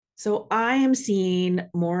So I am seeing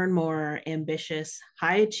more and more ambitious,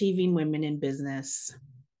 high achieving women in business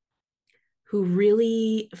who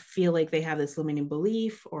really feel like they have this limiting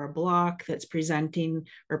belief or a block that's preventing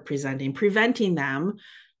them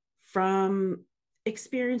from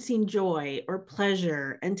experiencing joy or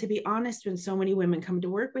pleasure. And to be honest, when so many women come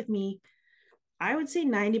to work with me, I would say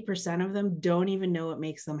 90% of them don't even know what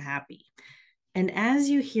makes them happy. And as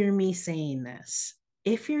you hear me saying this,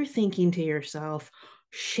 if you're thinking to yourself,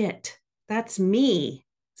 shit, that's me,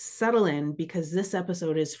 settle in because this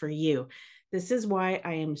episode is for you. This is why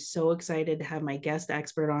I am so excited to have my guest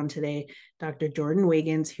expert on today, Dr. Jordin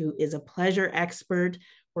Wiggins, who is a pleasure expert.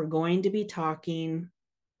 We're going to be talking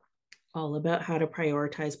all about how to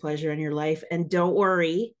prioritize pleasure in your life. And don't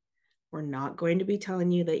worry, we're not going to be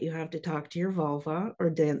telling you that you have to talk to your vulva or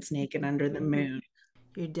dance naked under the moon.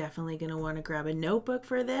 You're definitely going to want to grab a notebook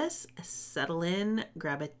for this, settle in,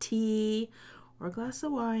 grab a tea or a glass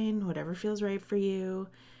of wine, whatever feels right for you,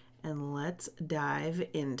 and let's dive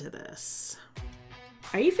into this.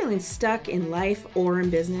 Are you feeling stuck in life or in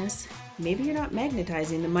business? Maybe you're not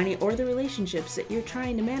magnetizing the money or the relationships that you're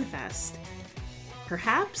trying to manifest.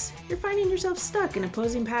 Perhaps you're finding yourself stuck in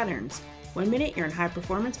opposing patterns. One minute you're in high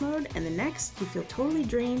performance mode, and the next you feel totally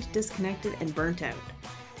drained, disconnected, and burnt out.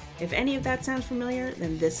 If any of that sounds familiar,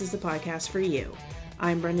 then this is the podcast for you.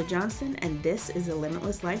 I'm Brenda Johnston, and this is the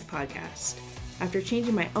Limitless Life Podcast. After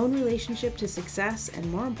changing my own relationship to success,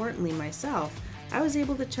 and more importantly myself, I was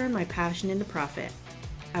able to turn my passion into profit.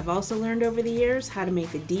 I've also learned over the years how to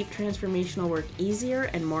make the deep transformational work easier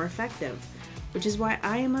and more effective, which is why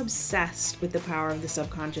I am obsessed with the power of the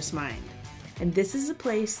subconscious mind. And this is a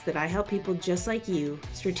place that I help people just like you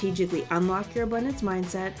strategically unlock your abundance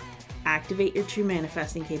mindset, activate your true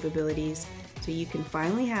manifesting capabilities so you can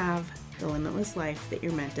finally have the limitless life that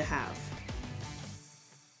you're meant to have.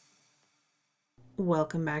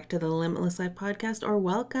 Welcome back to the Limitless Life Podcast, or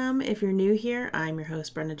welcome if you're new here. I'm your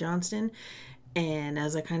host, Brenda Johnston. And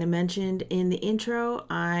as I kind of mentioned in the intro,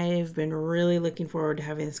 I've been really looking forward to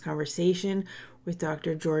having this conversation with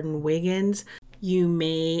Dr. Jordin Wiggins. You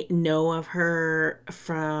may know of her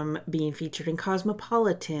from being featured in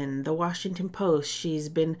Cosmopolitan, The Washington Post. She's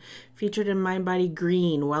been featured in Mind Body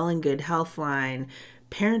Green, Well and Good, Healthline,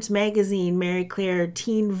 Parents Magazine, Mary Claire,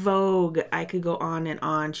 Teen Vogue. I could go on and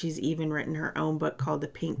on. She's even written her own book called The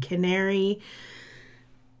Pink Canary.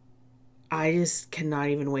 I just cannot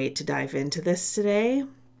even wait to dive into this today.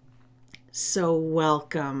 So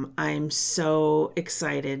welcome. I'm so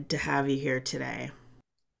excited to have you here today.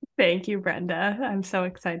 Thank you, Brenda. I'm so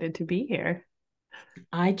excited to be here.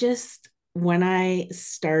 When I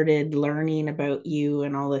started learning about you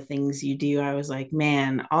and all the things you do, I was like,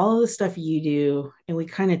 man, all of the stuff you do, and we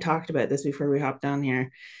kind of talked about this before we hopped down here,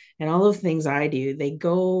 and all of the things I do, they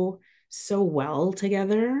go so well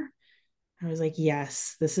together. I was like,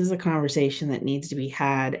 yes, this is a conversation that needs to be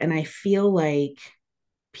had. And I feel like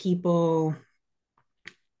people,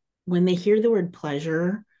 when they hear the word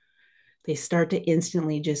pleasure, they start to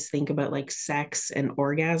instantly just think about like sex and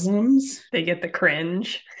orgasms. They get the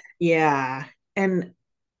cringe. Yeah. And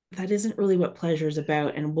that isn't really what pleasure is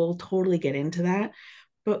about. And we'll totally get into that.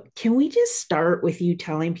 But can we just start with you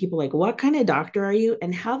telling people, like, what kind of doctor are you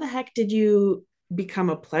and how the heck did you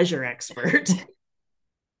become a pleasure expert?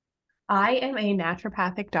 I am a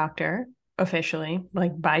naturopathic doctor, officially,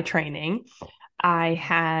 like by training. I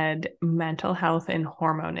had mental health and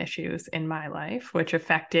hormone issues in my life, which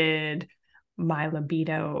affected my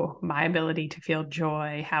libido, my ability to feel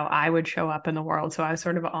joy, how I would show up in the world. So I was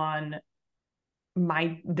sort of on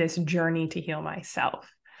this journey to heal myself.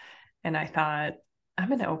 And I thought, I'm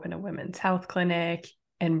going to open a women's health clinic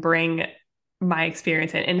and bring my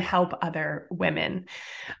experience in and help other women.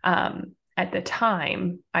 At the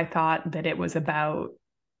time, I thought that it was about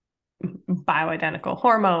bioidentical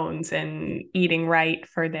hormones and eating right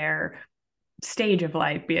for their stage of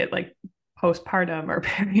life, be it like postpartum or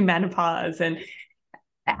perimenopause, and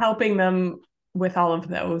helping them with all of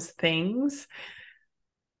those things.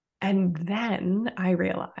 And then I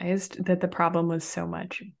realized that the problem was so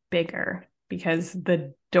much bigger because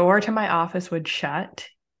the door to my office would shut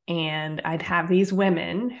and I'd have these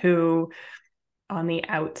women who on the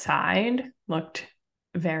outside looked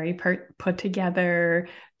very put together.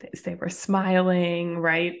 They were smiling,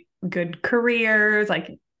 right? Good careers,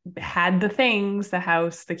 like had the things, the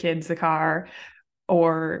house, the kids, the car,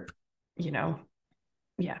 or, you know,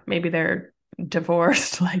 yeah, maybe they're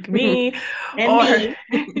divorced like me, And or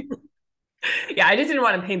me. yeah, I just didn't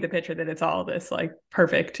want to paint the picture that it's all this like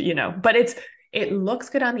perfect, but it looks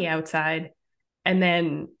good on the outside. And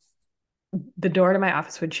then the door to my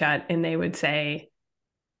office would shut and they would say,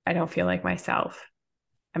 I don't feel like myself.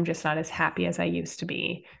 I'm just not as happy as I used to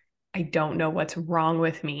be. I don't know what's wrong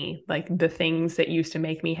with me. Like the things that used to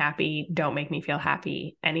make me happy don't make me feel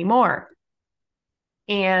happy anymore.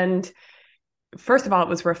 And first of all, it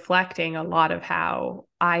was reflecting a lot of how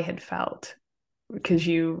I had felt because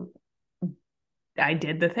I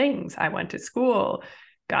did the things. I went to school,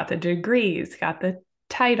 got the degrees, got the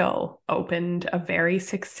title, opened a very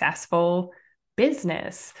successful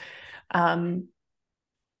business, got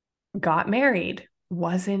married,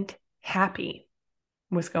 wasn't happy,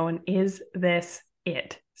 was going, is this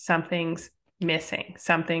it? Something's missing,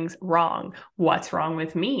 something's wrong. What's wrong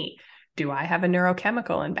with me? Do I have a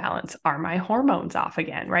neurochemical imbalance? Are my hormones off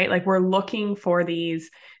again? Right? Like we're looking for these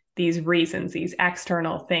reasons, these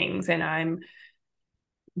external things. And I'm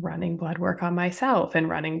running blood work on myself and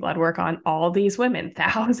running blood work on all these women,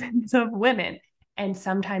 thousands of women. And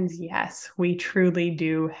sometimes, yes, we truly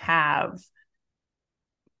do have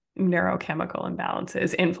neurochemical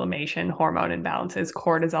imbalances, inflammation, hormone imbalances,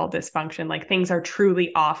 cortisol dysfunction. Like things are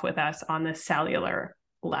truly off with us on the cellular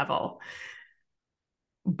level.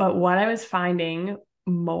 But what I was finding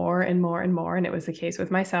more and more and more, and it was the case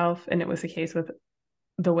with myself, and it was the case with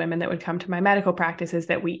the women that would come to my medical practice, is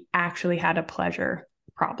that we actually had a pleasure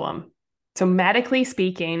problem. So, medically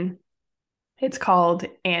speaking, it's called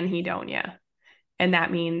anhedonia, and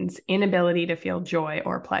that means inability to feel joy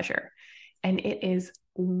or pleasure. And it is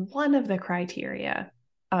one of the criteria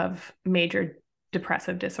of major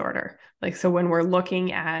depressive disorder. Like, so when we're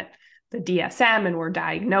looking at the DSM and we're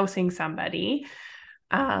diagnosing somebody,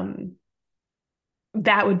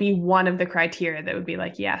 that would be one of the criteria that would be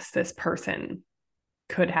like, yes, this person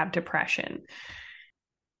could have depression.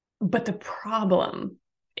 But the problem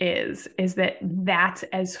is that that's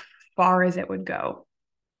as far as it would go.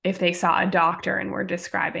 If they saw a doctor and were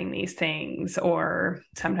describing these things, or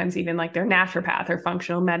sometimes even like their naturopath or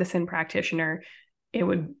functional medicine practitioner, it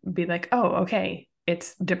would be like, oh, okay,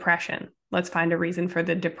 it's depression. Let's find a reason for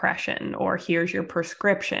the depression, or here's your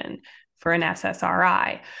prescription for an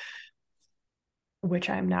SSRI, which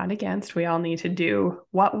I'm not against. We all need to do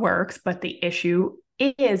what works. But the issue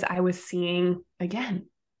is, I was seeing, again,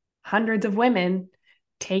 hundreds of women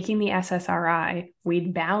taking the SSRI.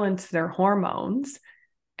 We'd balance their hormones.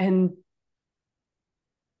 And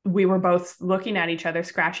we were both looking at each other,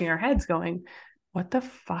 scratching our heads, going, what the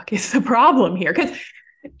fuck is the problem here? Because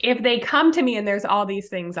if they come to me and there's all these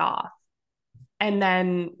things off, and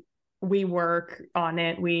then we work on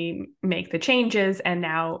it, we make the changes, and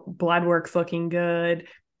now blood work's looking good,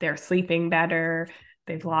 they're sleeping better,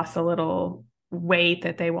 they've lost a little weight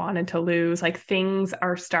that they wanted to lose, like things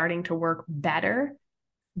are starting to work better,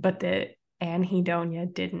 but the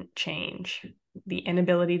anhedonia didn't change. The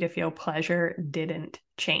inability to feel pleasure didn't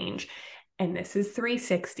change. And this is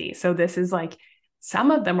 360. So this is like, some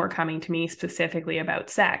of them were coming to me specifically about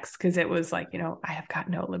sex, because it was like, I have got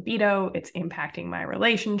no libido, it's impacting my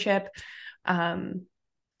relationship. And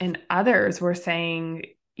others were saying,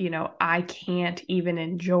 I can't even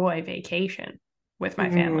enjoy vacation with my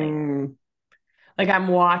family. Like I'm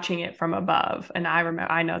watching it from above. And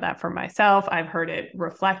I know that for myself. I've heard it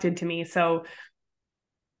reflected to me. So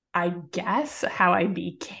I guess how I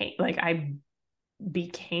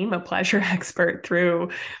became a pleasure expert through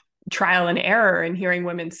trial and error and hearing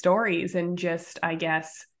women's stories, and just, I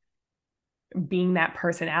guess, being that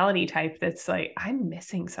personality type that's like, I'm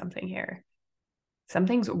missing something here.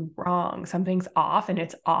 Something's wrong. Something's off, and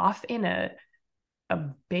it's off in a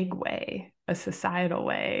big way, a societal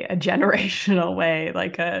way, a generational way,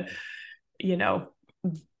 like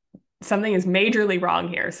something is majorly wrong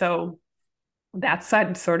here. So that's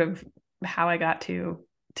sort of how I got to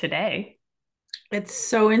today. It's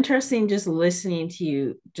so interesting just listening to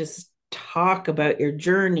you just talk about your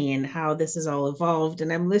journey and how this has all evolved.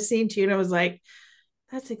 And I'm listening to you and I was like,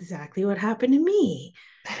 that's exactly what happened to me.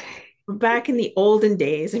 Back in the olden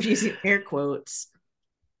days, if you see air quotes,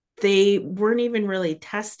 they weren't even really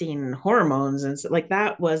testing hormones. And so, like,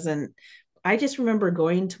 that wasn't, I just remember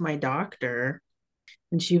going to my doctor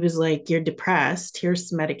and she was like, you're depressed. Here's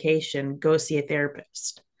some medication. Go see a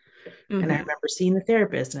therapist. Mm-hmm. And I remember seeing the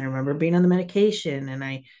therapist and I remember being on the medication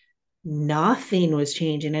and nothing was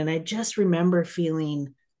changing. And I just remember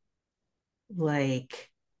feeling like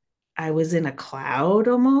I was in a cloud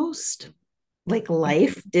almost. Like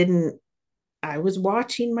life didn't, I was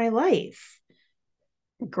watching my life.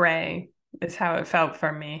 Gray is how it felt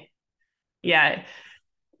for me. Yeah.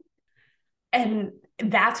 And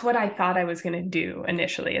that's what I thought I was going to do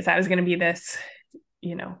initially, is I was going to be this,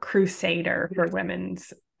 crusader for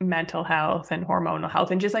women's mental health and hormonal health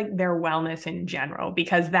and just like their wellness in general,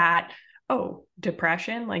 because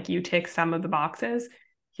depression, like you tick some of the boxes,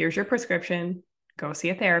 here's your prescription, go see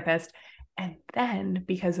a therapist. And then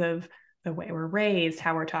because of the way we're raised,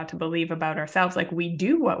 how we're taught to believe about ourselves, like we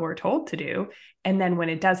do what we're told to do. And then when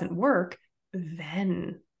it doesn't work,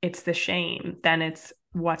 then it's the shame. Then it's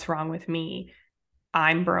what's wrong with me.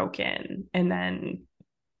 I'm broken. And then,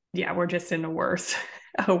 yeah, we're just in a worse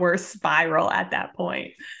spiral at that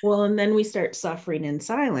point. Well, and then we start suffering in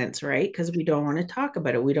silence, right? Because we don't want to talk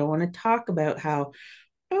about it. We don't want to talk about how,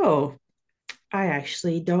 oh, I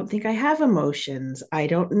actually don't think I have emotions. I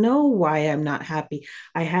don't know why I'm not happy.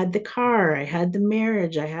 I had the car, I had the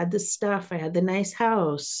marriage, I had the stuff, I had the nice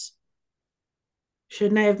house.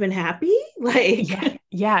 Shouldn't I have been happy? Yeah.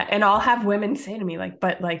 Yeah. And I'll have women say to me, like,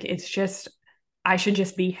 but like, it's just, I should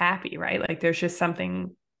just be happy, right? Like, there's just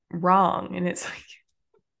something wrong. And it's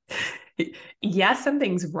like, yes,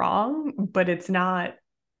 something's wrong, but it's not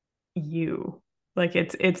you. Like,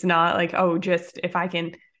 it's not like, oh, just if I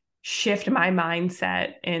can shift my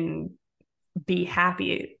mindset and be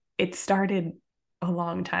happy. It started a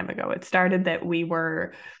long time ago. It started that we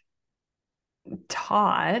were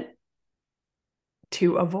taught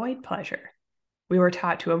to avoid pleasure. We were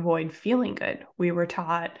taught to avoid feeling good. We were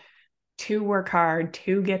taught to work hard,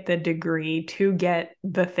 to get the degree, to get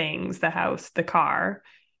the things, the house, the car,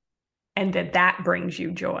 and that brings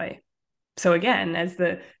you joy. So again, as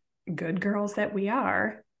the good girls that we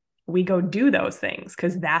are, we go do those things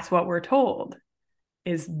because that's what we're told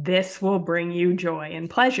is this will bring you joy and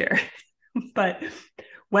pleasure. But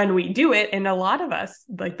when we do it, and a lot of us,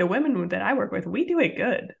 like the women that I work with, we do it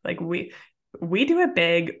good. Like we do it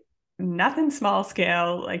big, nothing small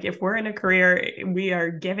scale. Like if we're in a career, we are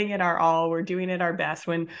giving it our all. We're doing it our best.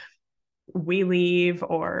 When we leave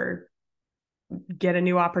or get a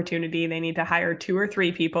new opportunity, they need to hire 2 or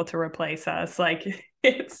 3 people to replace us. Like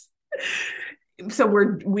it's so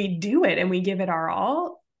we do it and we give it our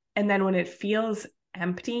all. And then when it feels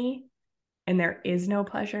empty and there is no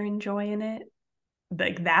pleasure and joy in it,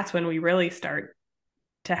 like that's when we really start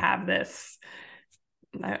to have this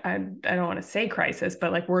I don't want to say crisis,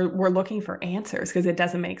 but like we're looking for answers because it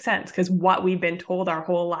doesn't make sense because what we've been told our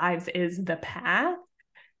whole lives is the path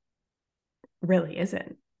really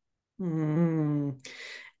isn't. Mm.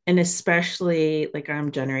 And especially like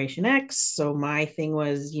I'm Generation X. So my thing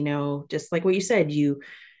was, just like what you said, you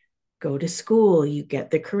go to school, you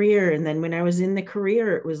get the career. And then when I was in the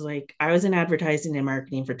career, it was like I was in advertising and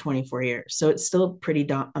marketing for 24 years. So it's still pretty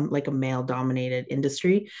like a male dominated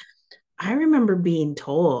industry. I remember being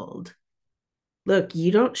told, look,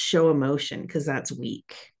 you don't show emotion because that's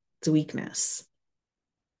weak. It's weakness.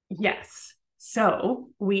 Yes. So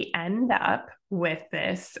we end up with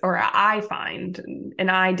this, or I find,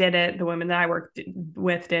 and I did it, the women that I worked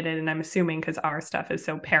with did it, and I'm assuming because our stuff is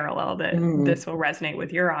so parallel that this will resonate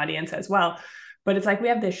with your audience as well. But it's like we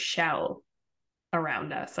have this shell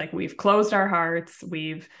around us. Like we've closed our hearts,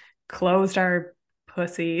 we've closed our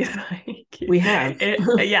pussy. Like We have.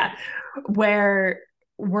 yeah, where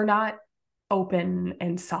we're not open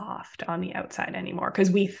and soft on the outside anymore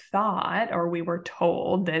because we thought or we were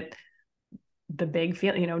told that the big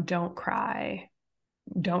feel, don't cry,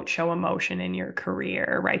 don't show emotion in your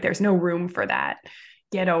career, right? There's no room for that.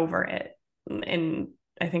 Get over it. And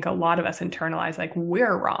I think a lot of us internalize like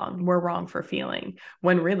we're wrong. We're wrong for feeling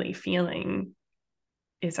when really feeling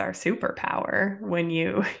is our superpower when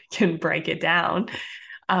you can break it down.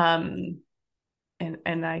 And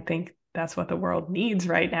I think that's what the world needs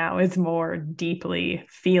right now is more deeply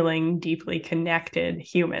feeling, deeply connected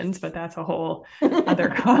humans, but that's a whole other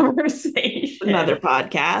conversation. Another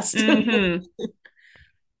podcast. Mm-hmm.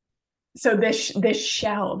 So this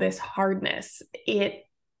shell, this hardness, it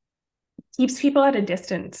keeps people at a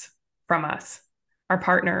distance from us, our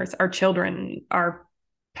partners, our children, our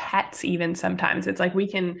pets, even sometimes. It's like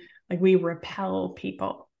we repel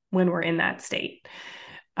people when we're in that state.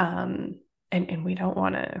 And we don't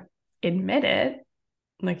want to admit it.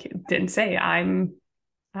 Like it didn't say I'm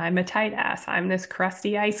a tight ass. I'm this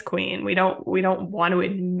crusty ice queen. We don't want to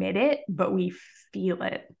admit it, but we feel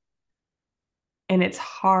it. And it's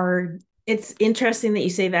hard. It's interesting that you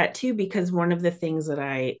say that too, because one of the things that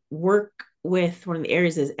I work with, one of the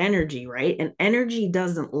areas is energy, right? And energy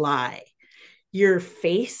doesn't lie. Your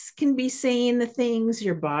face can be saying the things,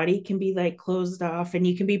 your body can be like closed off, and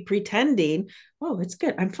you can be pretending, oh, it's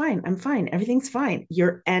good. I'm fine. I'm fine. Everything's fine.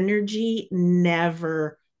 Your energy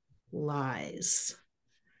never lies.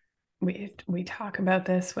 We talk about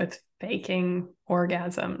this with faking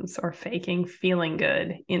orgasms or faking feeling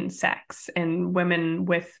good in sex, and women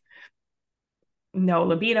with no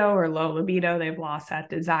libido or low libido, they've lost that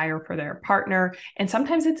desire for their partner. And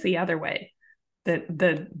sometimes it's the other way.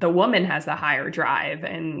 The woman has the higher drive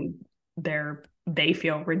and they're they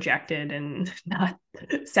feel rejected and not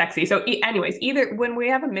sexy. So anyways, either when we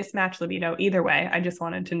have a mismatched libido, either way, I just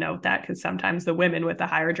wanted to note that because sometimes the women with the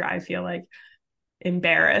higher drive feel like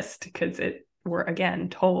embarrassed because we're again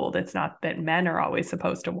told it's not that men are always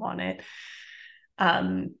supposed to want it.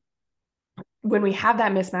 When we have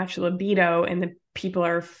that mismatched libido and the people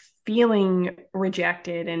are feeling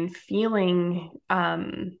rejected and feeling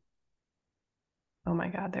oh my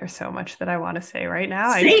God, there's so much that I want to say right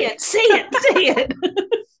now. Say it.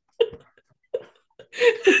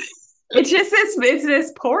 It's just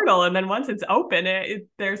this portal. And then once it's open,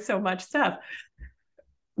 there's so much stuff.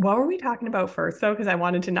 What were we talking about first, though? Because I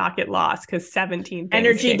wanted to not get lost because 17 things.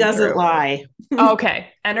 Energy doesn't lie. Okay.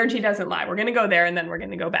 Energy doesn't lie. We're going to go there and then we're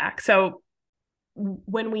going to go back. So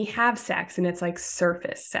when we have sex and it's like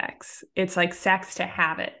surface sex, it's like sex to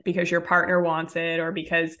have it because your partner wants it or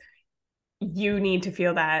because you need to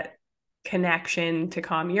feel that connection to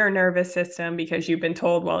calm your nervous system because you've been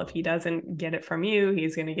told, well, if he doesn't get it from you,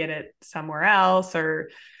 he's going to get it somewhere else or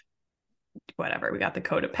whatever. We got the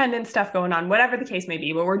codependent stuff going on, whatever the case may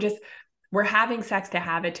be, but we're having sex to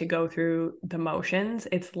have it to go through the motions.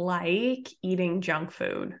 It's like eating junk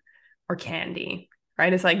food or candy,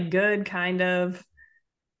 right? It's like good kind of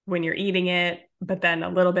when you're eating it, but then a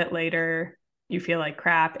little bit later you feel like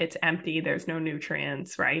crap. It's empty. There's no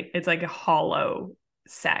nutrients, right? It's like a hollow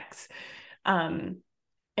sex. And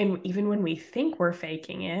even when we think we're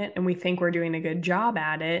faking it and we think we're doing a good job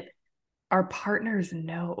at it, our partners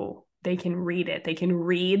know. They can read it. They can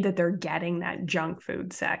read that they're getting that junk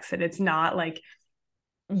food sex, that it's not like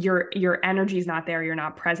your energy is not there. You're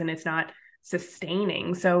not present. It's not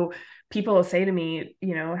sustaining. So people will say to me,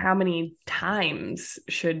 how many times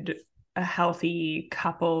should a healthy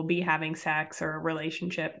couple be having sex or a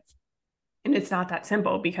relationship? And it's not that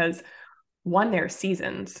simple because one, there's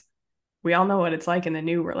seasons. We all know what it's like in the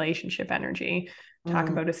new relationship energy. Talk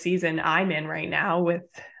about a season I'm in right now with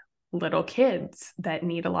little kids that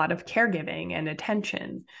need a lot of caregiving and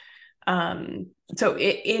attention. So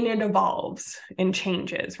it evolves and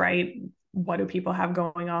changes, right? What do people have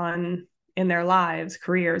going on in their lives,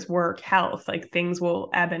 careers, work, health? Like things will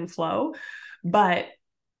ebb and flow. But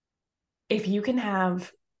if you can have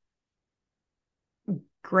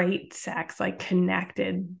great sex, like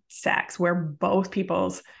connected sex, where both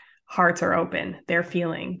people's hearts are open,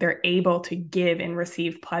 they're able to give and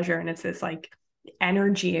receive pleasure. And it's this like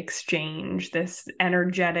energy exchange, this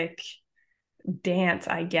energetic dance,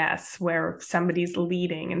 I guess, where somebody's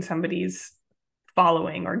leading and somebody's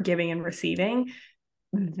following or giving and receiving.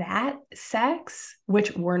 That sex,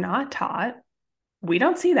 which we're not taught, we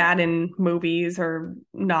don't see that in movies or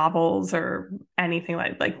novels or anything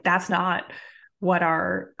like that's not what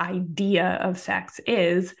our idea of sex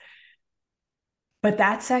is. But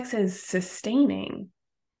that sex is sustaining.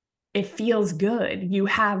 It feels good. You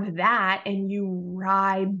have that and you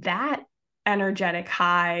ride that energetic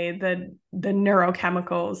high, the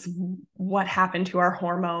neurochemicals, what happened to our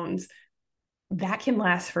hormones, that can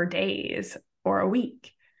last for days or a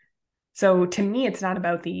week. So to me, it's not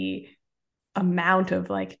about the amount of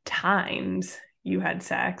like times you had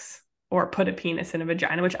sex or put a penis in a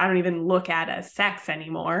vagina, which I don't even look at as sex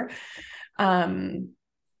anymore.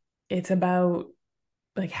 It's about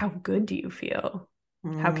like, how good do you feel?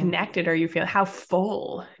 How connected are you feel? How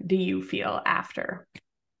full do you feel after?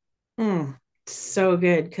 So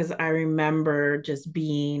good. Because I remember just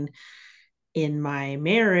being in my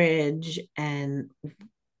marriage and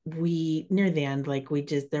we near the end, like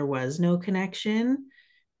there was no connection.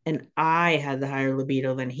 And I had the higher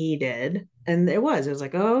libido than he did. And it was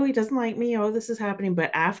like, oh, he doesn't like me. Oh, this is happening. But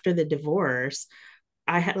after the divorce,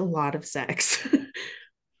 I had a lot of sex.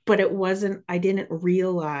 But I didn't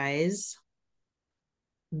realize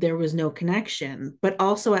there was no connection. But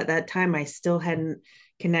also at that time, I still hadn't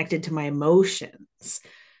connected to my emotions.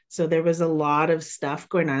 So there was a lot of stuff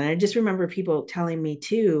going on. And I just remember people telling me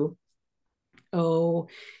too, oh,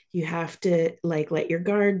 you have to like let your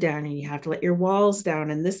guard down and you have to let your walls down.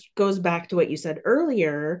 And this goes back to what you said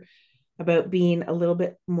earlier about being a little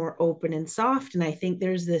bit more open and soft. And I think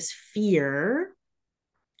there's this fear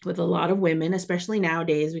with a lot of women, especially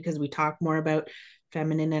nowadays, because we talk more about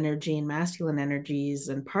feminine energy and masculine energies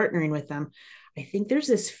and partnering with them. I think there's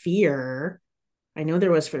this fear, I know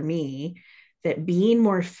there was for me, that being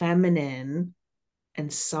more feminine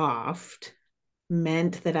and soft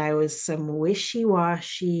meant that I was some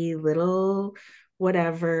wishy-washy little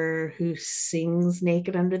whatever who sings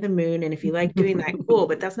naked under the moon. And if you like doing that, cool,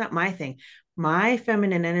 but that's not my thing. My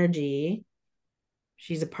feminine energy,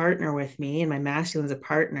 she's a partner with me, and my masculine's a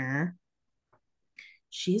partner.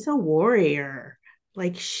 She's a warrior.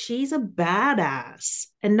 like she's a badass,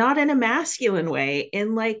 and not in a masculine way,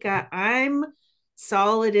 in like I'm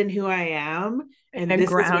solid in who I am In and a this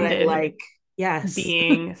is what I grounded, like. Yes.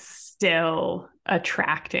 being still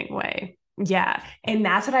attracting way. Yeah. And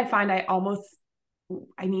that's what I find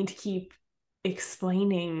I need to keep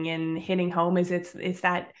explaining and hitting home is it's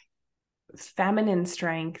that feminine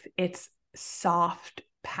strength, it's soft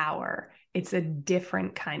power. It's a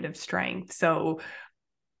different kind of strength. So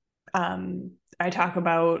I talk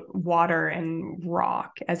about water and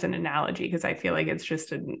rock as an analogy because I feel like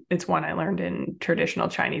it's one I learned in traditional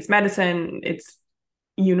Chinese medicine. It's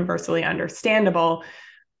universally understandable.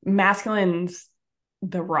 Masculine's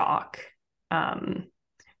the rock. Um,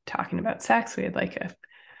 Talking about sex, we had like a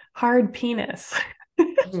hard penis.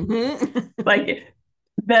 Mm-hmm. Like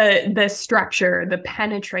the structure, the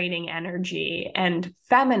penetrating energy, and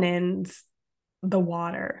feminine's the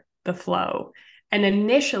water, the flow. And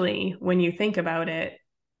initially, when you think about it,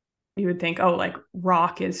 you would think, oh, like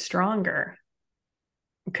rock is stronger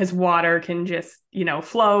because water can just,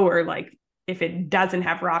 flow, or like if it doesn't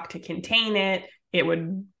have rock to contain it, it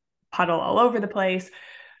would puddle all over the place.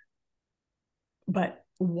 But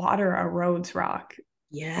water erodes rock.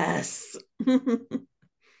 Yes.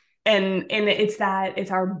 And it's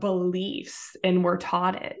our beliefs, and we're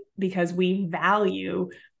taught it because we value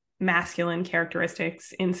masculine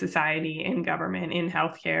characteristics in society, in government, in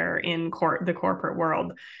healthcare, in the corporate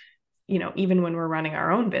world, even when we're running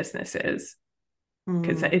our own businesses,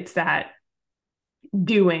 because Mm. it's that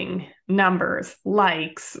doing, numbers,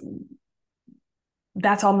 likes,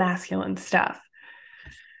 that's all masculine stuff.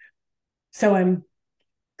 So I'm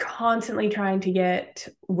constantly trying to get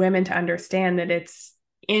women to understand that it's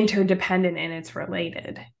interdependent and it's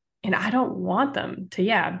related. And I don't want them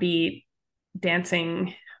to, be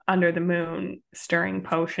dancing under the moon, stirring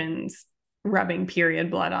potions, rubbing period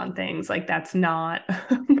blood on things. Like, that's not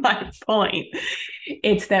my point.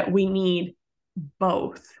 It's that we need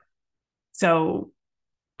both. So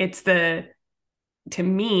it's to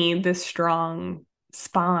me, the strong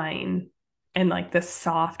spine and like the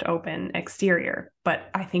soft open exterior. But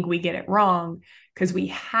I think we get it wrong because we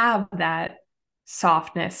have that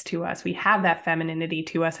softness to us. We have that femininity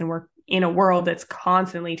to us. And we're in a world that's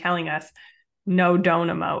constantly telling us, no, don't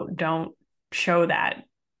emote, don't show that,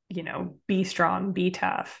 be strong, be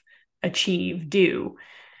tough, achieve, do.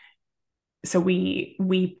 So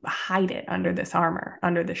we hide it under this armor,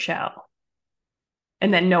 under the shell.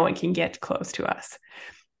 And then no one can get close to us.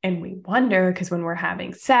 And we wonder because when we're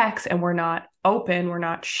having sex and we're not open, we're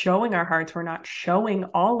not showing our hearts, we're not showing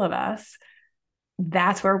all of us,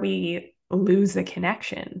 that's where we lose the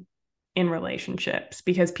connection in relationships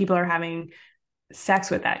because people are having sex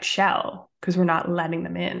with that shell because we're not letting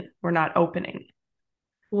them in, we're not opening.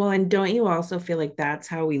 Well, and don't you also feel like that's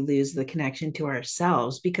how we lose the connection to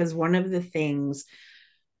ourselves? Because one of the things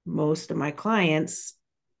most of my clients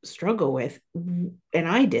struggle with, and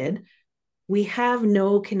I did, we have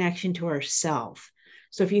no connection to ourself.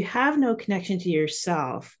 So if you have no connection to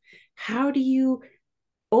yourself, how do you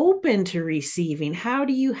open to receiving? How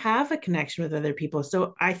do you have a connection with other people?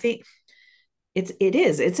 So I think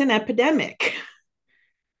it's an epidemic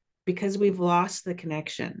because we've lost the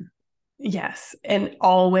connection. Yes. And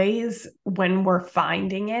always when we're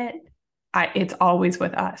finding it, it's always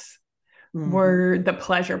with us. Mm-hmm. We're the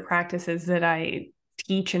pleasure practices that I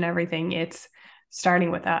teach and everything, it's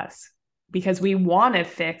starting with us because we want to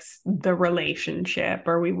fix the relationship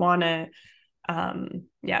or we want to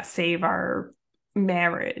save our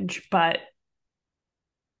marriage, but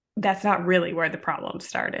that's not really where the problem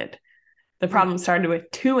started. The problem started with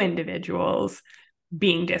two individuals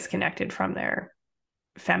being disconnected from their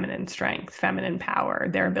feminine strength, feminine power,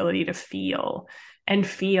 their ability to feel and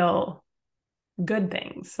feel good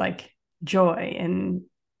things like joy and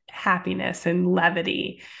happiness and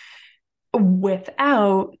levity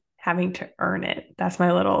without having to earn it. That's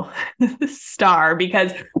my little star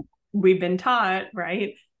because we've been taught,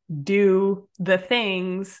 right? Do the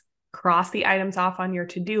things, cross the items off on your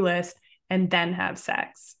to-do list, and then have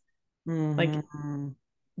sex. Like, Mm-hmm.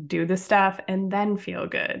 do the stuff and then feel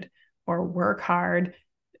good, or work hard,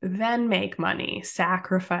 then make money,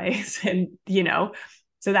 sacrifice, and,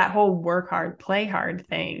 so that whole work hard, play hard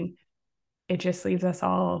thing, it just leaves us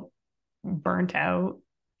all burnt out,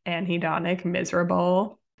 anhedonic,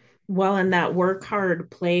 miserable. Well, and that work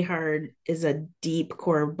hard, play hard is a deep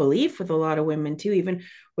core belief with a lot of women too, even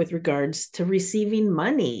with regards to receiving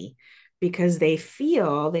money, because they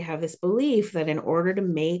feel they have this belief that in order to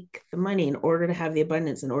make the money, in order to have the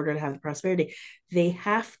abundance, in order to have the prosperity, they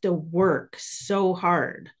have to work so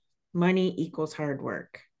hard. Money equals hard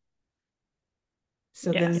work.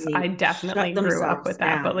 So then Yes, I they definitely shut grew up themselves with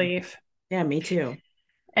that down. belief. Yeah, me too.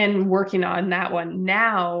 And working on that one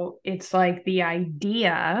now, it's like the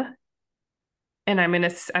idea, and I'm gonna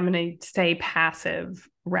say passive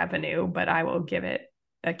revenue, but I will give it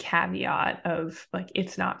a caveat of like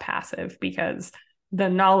it's not passive because the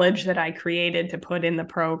knowledge that I created to put in the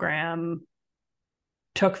program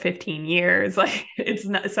took 15 years. Like it's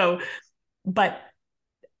not so, but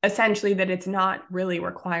essentially that it's not really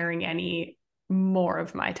requiring any more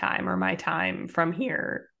of my time or my time from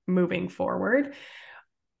here moving forward.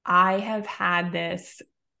 I have had this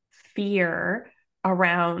fear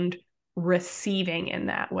around receiving in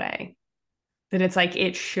that way, that it's like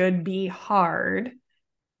it should be hard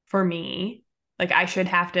for me. Like I should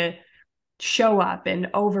have to show up and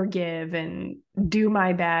overgive and do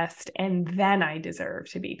my best, and then I deserve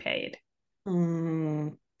to be paid.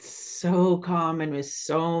 So common with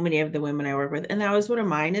so many of the women I work with. And that was one of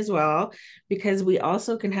mine as well, because we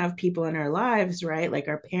also can have people in our lives, right? Like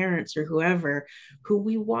our parents or whoever, who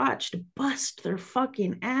we watched bust their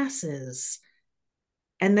fucking asses.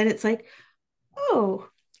 And then it's like, oh,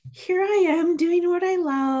 here I am doing what I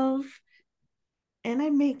love. And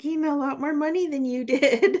I'm making a lot more money than you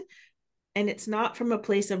did. And it's not from a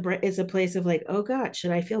place of, it's a place of like, oh God,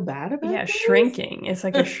 should I feel bad about Yeah, shrinking. It's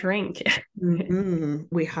like a this? shrink.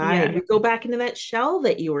 We hide. Yeah. We go back into that shell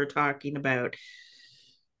that you were talking about.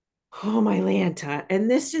 Oh my Lanta. And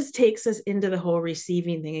this just takes us into the whole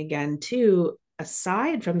receiving thing again, too.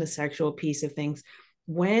 Aside from the sexual piece of things,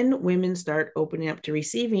 when women start opening up to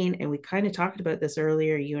receiving, and we kind of talked about this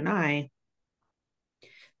earlier, you and I,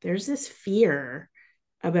 there's this fear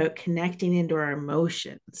about connecting into our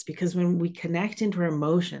emotions, because when we connect into our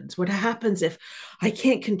emotions, what happens if I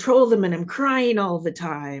can't control them and I'm crying all the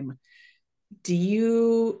time? Do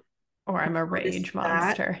you Or I'm a notice rage that?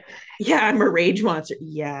 monster. Yeah, I'm a rage monster.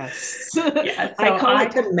 Yes. Yeah. I So call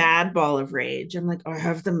it the mad ball of rage. I'm like, I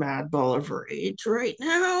have the mad ball of rage right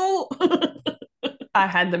now. I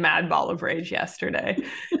had the mad ball of rage yesterday.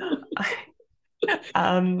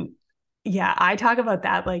 um yeah, I talk about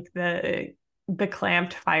that like the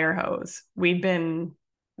clamped fire hose. We've been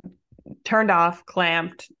turned off,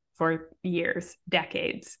 clamped for years,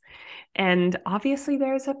 decades. And obviously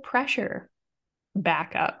there's a pressure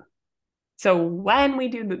backup. So when we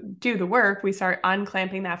do the work, we start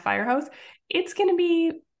unclamping that fire hose, it's going to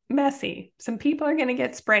be messy. Some people are going to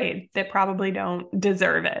get sprayed that probably don't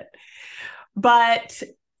deserve it. But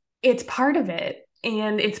it's part of it.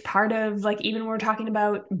 And it's part of like even when we're talking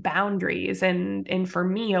about boundaries, and for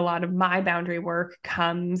me a lot of my boundary work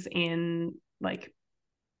comes in like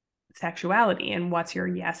sexuality and what's your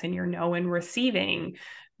yes and your no, and receiving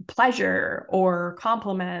pleasure or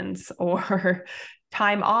compliments or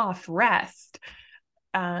time off, rest,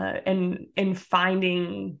 and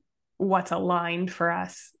finding what's aligned for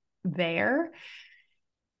us there.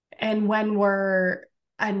 And when we're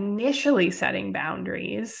initially setting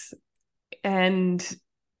boundaries, and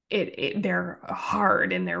they're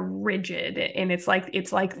hard and they're rigid, and it's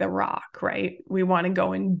like the rock, right? We want to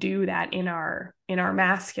go and do that in our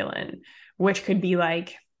masculine, which could be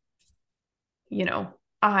like, you know,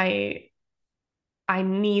 I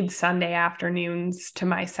need Sunday afternoons to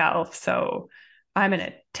myself, so I'm going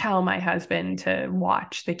to tell my husband to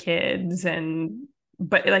watch the kids. And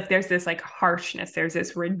but like there's this like harshness, there's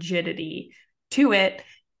this rigidity to it,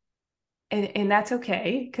 and that's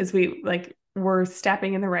okay because we're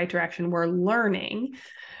stepping in the right direction, we're learning.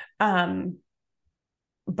 um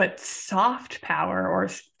but soft power or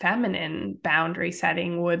feminine boundary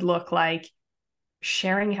setting would look like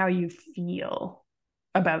sharing how you feel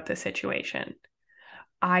about the situation.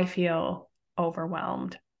 I feel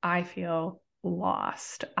overwhelmed, I feel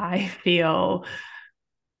lost, I feel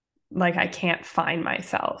like I can't find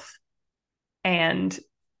myself, and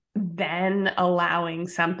then allowing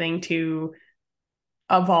something to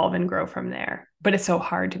evolve and grow from there. But it's so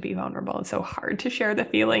hard to be vulnerable. It's so hard to share the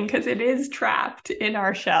feeling because it is trapped in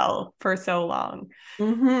our shell for so long.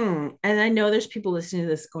 And I know there's people listening to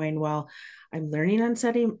this going, well, I'm learning to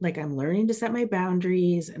set my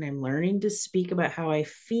boundaries and I'm learning to speak about how I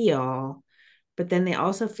feel. But then they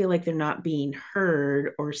also feel like they're not being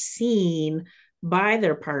heard or seen by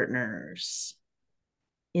their partners.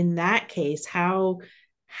 In that case, how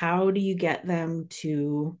do you get them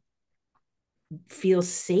to feel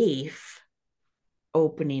safe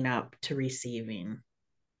opening up to receiving?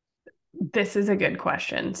 This is a good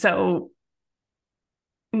question. So,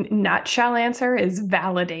 nutshell answer is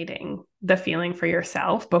validating the feeling for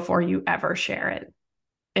yourself before you ever share it.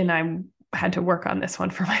 And I had to work on this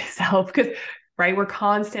one for myself because right? We're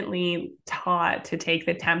constantly taught to take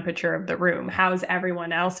the temperature of the room. How is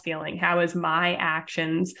everyone else feeling? How is my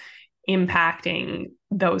actions impacting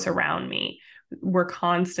those around me? We're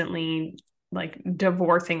constantly like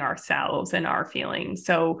divorcing ourselves and our feelings.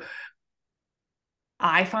 So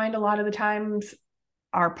I find a lot of the times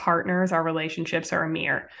our partners, our relationships are a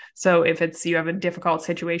mirror. So if it's you have a difficult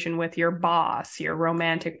situation with your boss, your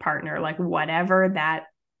romantic partner, like whatever that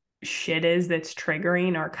shit is that's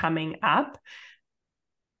triggering or coming up,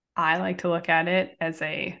 I like to look at it as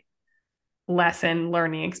a lesson,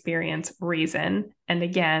 learning experience, reason. And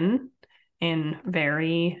again, in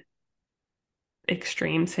very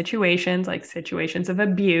extreme situations, like situations of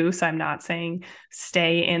abuse, I'm not saying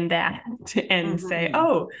stay in that and say, Mm-hmm.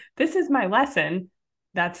 oh, this is my lesson.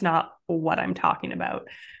 That's not what I'm talking about.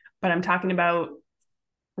 But I'm talking about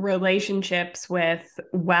relationships with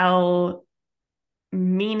well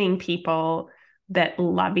meaning people that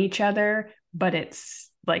love each other, but it's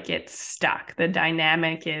stuck. The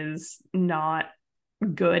dynamic is not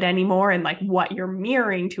good anymore. And like what you're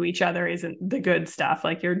mirroring to each other isn't the good stuff.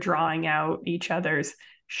 Like you're drawing out each other's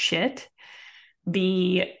shit.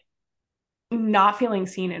 The not feeling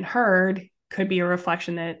seen and heard could be a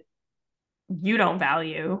reflection that you don't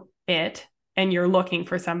value it and you're looking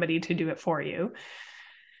for somebody to do it for you.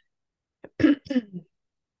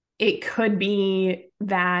 It could be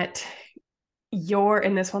that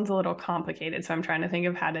and this one's a little complicated, so I'm trying to think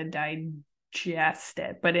of how to digest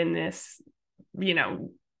it. But in this,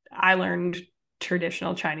 I learned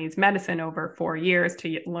traditional Chinese medicine over 4 years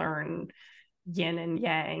to learn yin and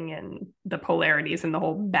yang and the polarities and the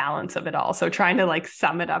whole balance of it all. So trying to like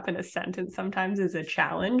sum it up in a sentence sometimes is a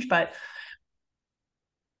challenge, but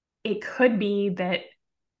it could be that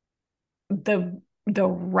the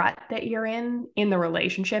rut that you're in the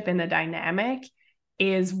relationship, in the dynamic,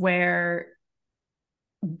 is where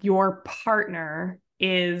your partner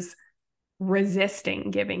is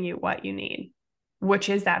resisting giving you what you need, which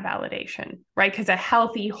is that validation, right? Because a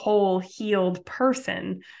healthy, whole, healed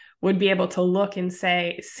person would be able to look and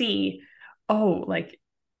see, oh, like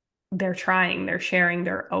they're trying, they're sharing,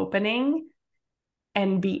 they're opening,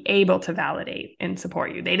 and be able to validate and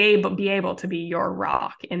support you. They'd be able to be your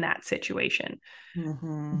rock in that situation.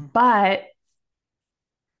 Mm-hmm. But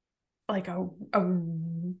like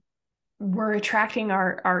we're attracting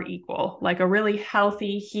our equal. Like a really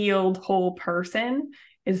healthy, healed, whole person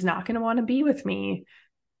is not going to want to be with me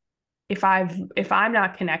if I'm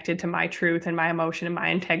not connected to my truth and my emotion and my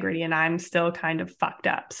integrity, and I'm still kind of fucked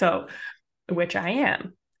up. So, which I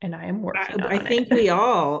am, and I am working I on think we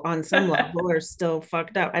all, on some level, are still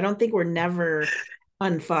fucked up. I don't think we're never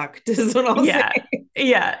unfucked, is what I'll say. Yeah.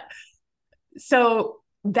 Yeah. So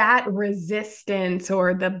that resistance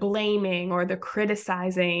or the blaming or the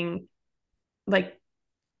criticizing, like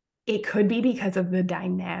it could be because of the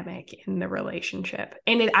dynamic in the relationship.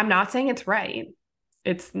 And I'm not saying it's right.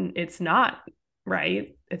 It's not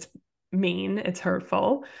right. It's mean, it's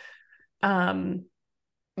hurtful.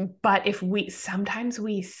 But if sometimes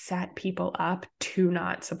we set people up to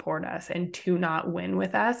not support us and to not win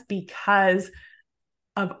with us because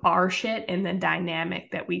of our shit and the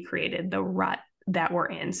dynamic that we created, the rut that we're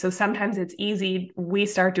in. So sometimes it's easy, we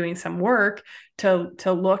start doing some work to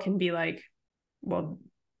look and be like, well,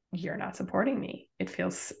 you're not supporting me. It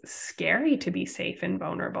feels scary to be safe and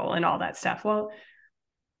vulnerable and all that stuff. Well,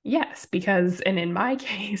 yes, because, and in my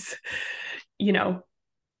case, you know,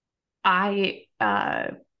 I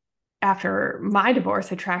after my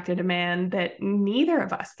divorce attracted a man that neither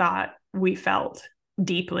of us thought we felt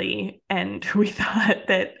deeply, and we thought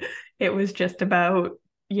that it was just about,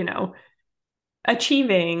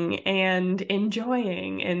 achieving and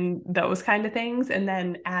enjoying and those kind of things. And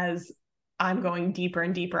then as I'm going deeper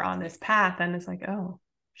and deeper on this path, and it's like, oh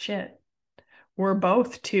shit, we're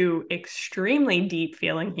both two extremely deep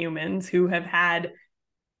feeling humans who have had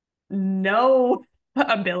no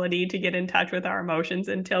ability to get in touch with our emotions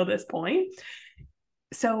until this point.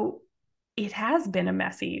 So it has been a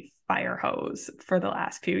messy fire hose for the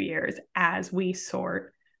last few years as we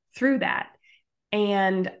sort through that.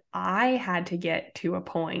 And I had to get to a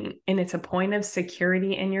point, and it's a point of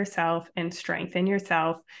security in yourself and strength in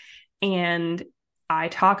yourself. And I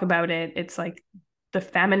talk about it. It's like the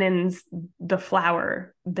feminine's the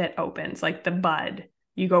flower that opens, like the bud.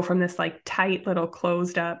 You go from this like tight little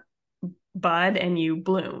closed up bud and you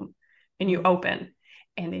bloom and you open.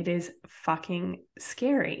 And it is fucking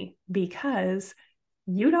scary because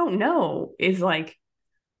you don't know is like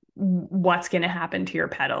what's going to happen to your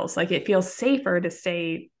petals. Like it feels safer to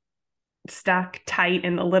stay stuck tight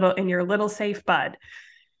in your little safe bud.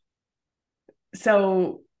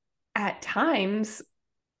 So at times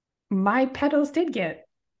my petals did get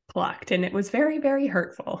plucked, and it was very, very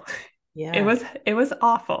hurtful. It Yeah. was it was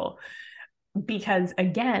awful, because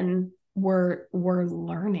again, we're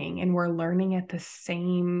learning, and we're learning at the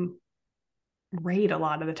same rate a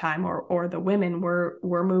lot of the time, or the women,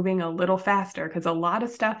 we're moving a little faster, because a lot of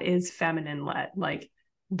stuff is feminine led, like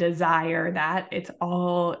desire, that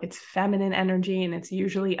it's feminine energy, and it's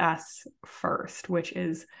usually us first, which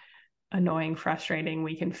is annoying, frustrating.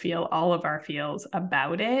 We can feel all of our feels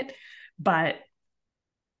about it, but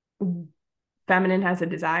feminine has a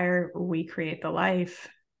desire, we create the life,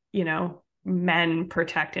 men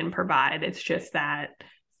protect and provide. It's just that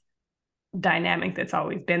dynamic that's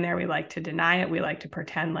always been there. We like to deny it. We like to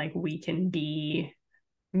pretend like we can be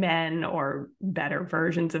men or better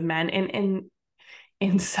versions of men. And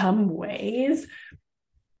in some ways,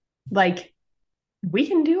 like, we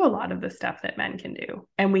can do a lot of the stuff that men can do,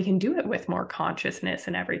 and we can do it with more consciousness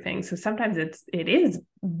and everything. So sometimes it is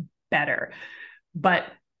better. But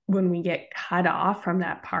when we get cut off from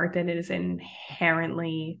that part that is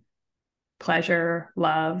inherently pleasure,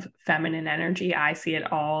 love, feminine energy, I see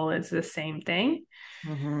it all as the same thing.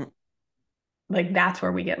 Mm-hmm. Like, that's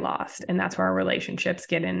where we get lost, and that's where our relationships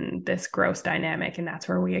get in this gross dynamic, and that's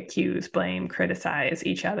where we accuse, blame, criticize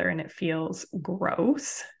each other, and it feels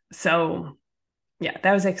gross. So yeah,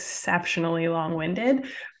 that was exceptionally long-winded, No,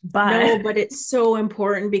 but but it's so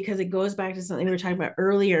important because it goes back to something we were talking about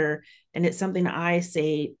earlier. And it's something I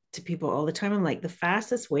say to people all the time. I'm like, the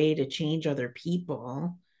fastest way to change other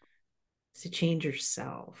people is to change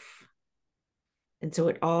yourself. And so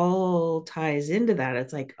it all ties into that.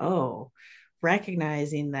 It's like, oh,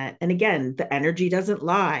 recognizing that. And again, the energy doesn't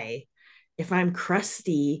lie. If I'm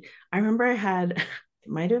crusty, I remember I had, it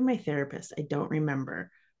might have been my therapist, I don't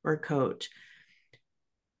remember, or coach.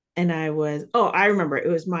 And I remember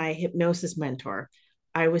it was my hypnosis mentor.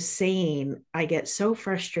 I was saying, I get so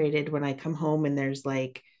frustrated when I come home and there's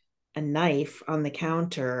like a knife on the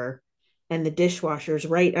counter and the dishwasher's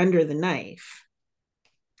right under the knife.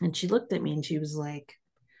 And she looked at me and she was like,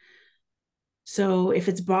 so if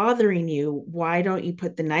it's bothering you, why don't you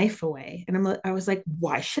put the knife away? And I was like,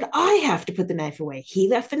 why should I have to put the knife away? He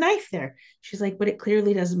left the knife there. She's like, but it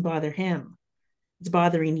clearly doesn't bother him. It's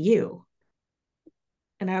bothering you.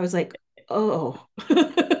 And I was like, oh.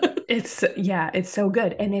 it's so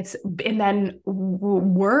good. And then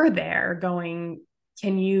we're there going,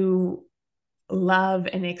 can you love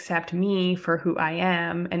and accept me for who I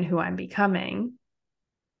am and who I'm becoming?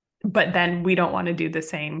 But then we don't want to do the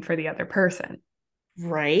same for the other person.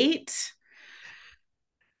 Right.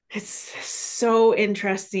 It's so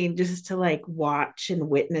interesting just to like watch and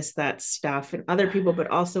witness that stuff in other people,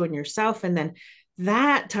 but also in yourself. And then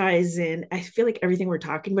that ties in, I feel like everything we're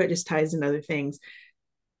talking about just ties in other things.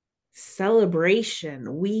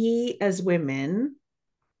 Celebration. We as women,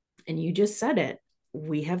 and you just said it,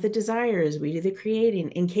 we have the desires, we do the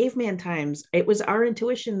creating. In caveman times, it was our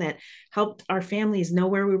intuition that helped our families know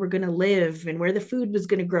where we were going to live and where the food was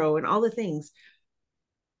going to grow and all the things.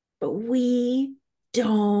 But we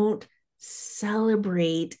don't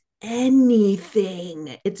celebrate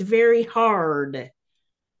anything. It's very hard,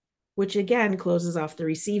 which again closes off the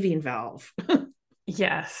receiving valve.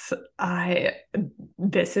 Yes,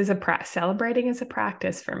 this is celebrating is a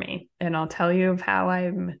practice for me. And I'll tell you of how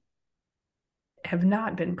have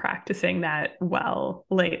not been practicing that well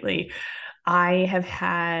lately. I have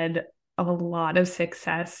had a lot of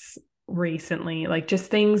success recently, like just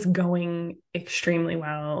things going extremely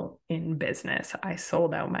well in business. I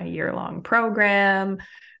sold out my year-long program.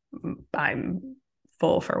 I'm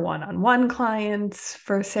full for one-on-one clients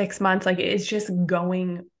for 6 months. Like, it's just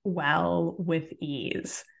going well with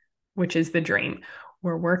ease, which is the dream.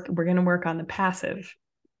 We're going to work on the passive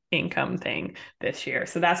income thing this year.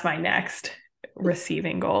 So that's my next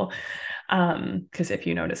receiving goal. Because if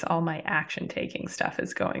you notice, all my action taking stuff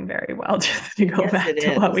is going very well, just to go Yes, back it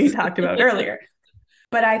to what we is. talked about earlier.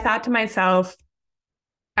 But I thought to myself,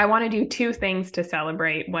 I want to do two things to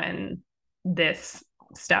celebrate when this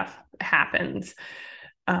stuff happens.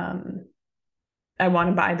 Um, I want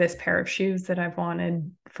to buy this pair of shoes that I've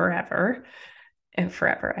wanted forever. And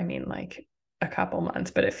forever, I mean like a couple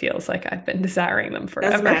months, but it feels like I've been desiring them Doesn't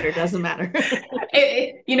forever. matter. Doesn't matter.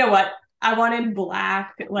 You know what? I wanted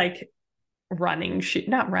black, like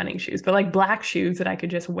not running shoes, but like black shoes that I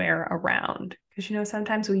could just wear around. Because,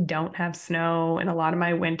 sometimes we don't have snow, and a lot of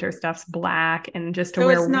my winter stuff's black, and just to So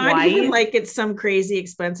wear it's not even white. like it's some crazy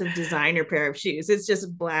expensive designer pair of shoes. It's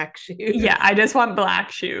just black Yeah, shoes. I just want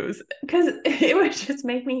black shoes because it would just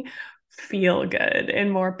make me feel good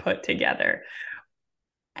and more put together.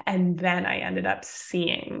 And then I ended up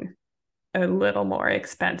seeing a little more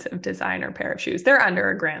expensive designer pair of shoes. They're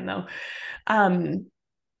under $1,000 though. Um,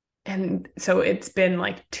 and so it's been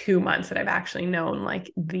like 2 months that I've actually known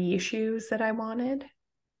like the shoes that I wanted,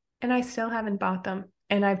 and I still haven't bought them.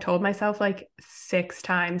 And I've told myself like 6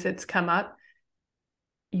 times it's come up,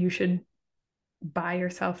 you should buy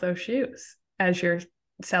yourself those shoes as your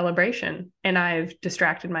celebration. And I've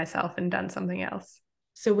distracted myself and done something else.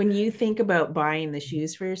 So when you think about buying the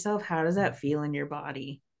shoes for yourself, how does that feel in your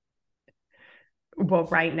body? Well,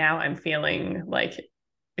 right now I'm feeling like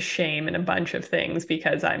shame and a bunch of things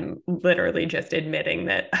because I'm literally just admitting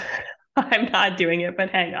that I'm not doing it, but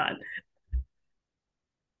hang on.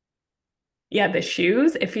 Yeah, the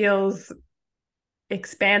shoes, it feels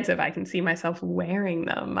expansive. I can see myself wearing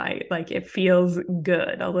them. I like it feels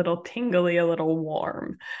good, a little tingly, a little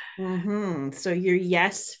warm. So your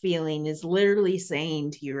yes feeling is literally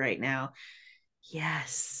saying to you right now,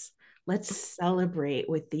 yes, let's celebrate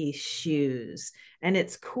with these shoes. And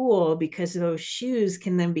it's cool because those shoes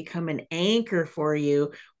can then become an anchor for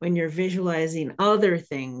you when you're visualizing other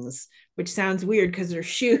things, which sounds weird because they're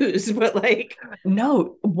shoes, but like,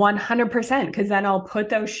 No, 100%. Because then I'll put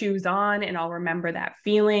those shoes on and I'll remember that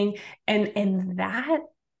feeling. And that,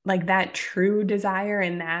 like that true desire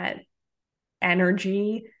and that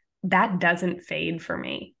energy, that doesn't fade for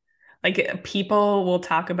me. Like people will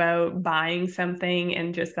talk about buying something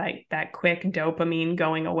and just like that quick dopamine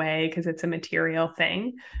going away because it's a material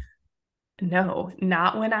thing. No,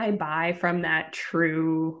 not when I buy from that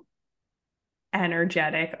true,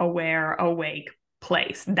 energetic, aware, awake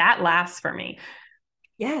place. That lasts for me.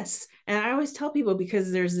 yes. And I always tell people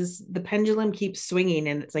because there's this, the pendulum keeps swinging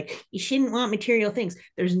and it's like, you shouldn't want material things.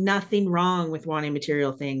 There's nothing wrong with wanting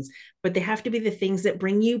material things, but they have to be the things that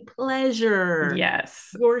bring you pleasure.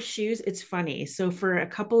 Yes. Your shoes, it's funny. So for a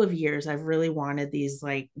couple of years, I've really wanted these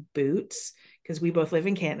like boots because we both live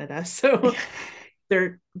in Canada. So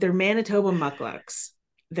they're Manitoba mucklucks.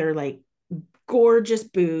 They're like gorgeous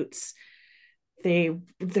boots. They're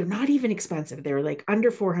not even expensive. They were like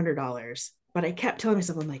under $400. But I kept telling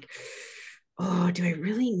myself, I'm like, oh, do I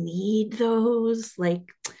really need those? Like,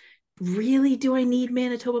 really, do I need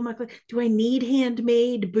Manitoba muckluck? Do I need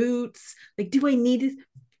handmade boots? Like, do I need it?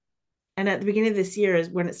 And at the beginning of this year, is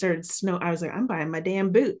when it started snow, I was like, I'm buying my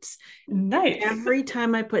damn boots. And Nice. every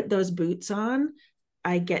time I put those boots on,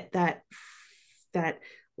 I get that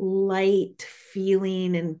light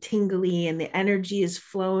feeling and tingly, and the energy is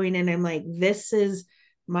flowing. And I'm like, this is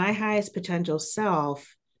my highest potential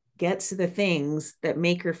self gets the things that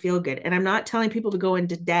make her feel good. And I'm not telling people to go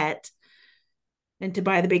into debt and to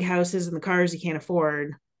buy the big houses and the cars you can't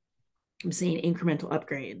afford. I'm saying incremental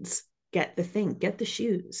upgrades. Get the thing, get the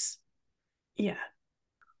shoes. Yeah,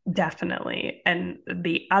 definitely. And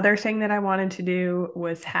the other thing that I wanted to do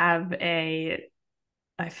was I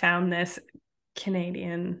found this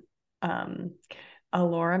Canadian,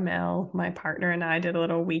 Alora Mill. My partner and I did a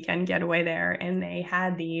little weekend getaway there, and they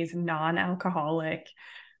had these non-alcoholic,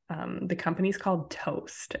 the company's called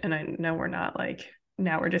Toast. And I know we're not like,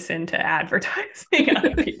 now we're just into advertising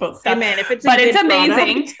other people's Hey stuff, man, if it's a but it's good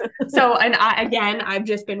amazing. product. So, and I've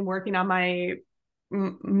just been working on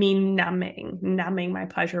me numbing my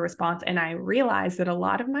pleasure response. And I realized that a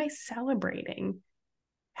lot of my celebrating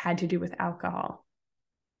had to do with alcohol.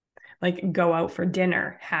 Like go out for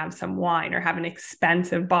dinner, have some wine, or have an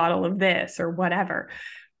expensive bottle of this or whatever.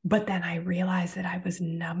 But then I realized that I was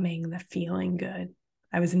numbing the feeling good.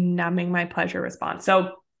 I was numbing my pleasure response.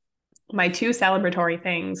 So my two celebratory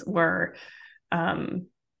things were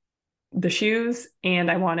the shoes,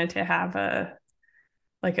 and I wanted to have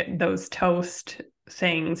those toast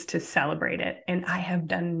things to celebrate it. And I have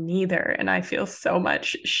done neither. And I feel so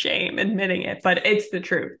much shame admitting it, but it's the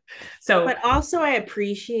truth. So, But also, I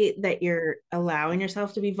appreciate that you're allowing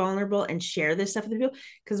yourself to be vulnerable and share this stuff with people.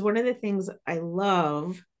 Because one of the things I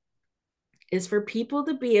love is for people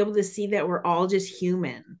to be able to see that we're all just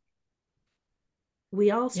human.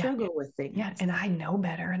 We all yeah. struggle with Yeah. things. And I know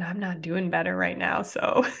better, and I'm not doing better right now.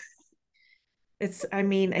 So, It's, I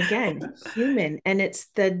mean, again, human. And it's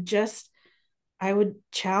the just, I would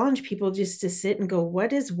challenge people just to sit and go,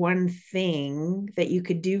 what is one thing that you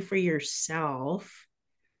could do for yourself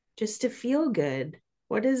just to feel good?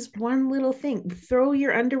 What is one little thing? Throw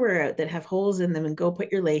your underwear out that have holes in them and go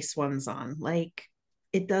put your lace ones on. Like,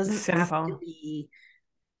 it doesn't have to simple. be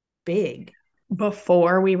big.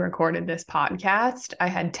 Before we recorded this podcast, I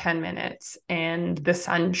had 10 minutes and the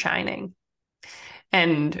sun shining.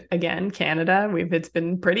 And again, Canada, it's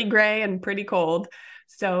been pretty gray and pretty cold.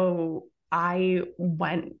 So I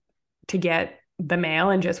went to get the mail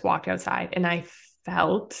and just walked outside, and I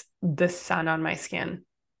felt the sun on my skin.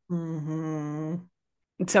 Mm-hmm.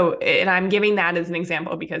 So, and I'm giving that as an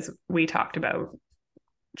example because we talked about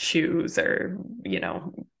shoes or,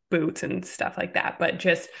 boots and stuff like that, but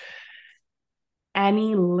just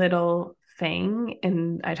any little thing.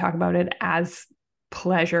 And I talk about it as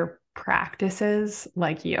pleasure practices,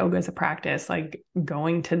 like yoga is a practice, like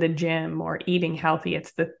going to the gym or eating healthy.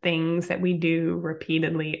 It's the things that we do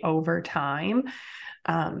repeatedly over time.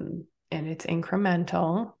 And it's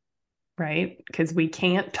incremental, right? Because we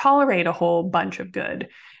can't tolerate a whole bunch of good.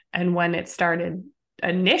 And when it started,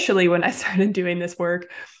 initially, when I started doing this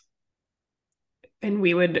work, and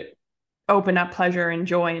we would open up pleasure and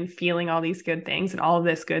joy and feeling all these good things, and all of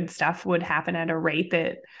this good stuff would happen at a rate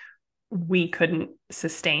that we couldn't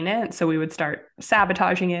sustain it. So we would start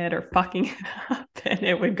sabotaging it or fucking it up and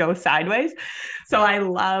it would go sideways. So I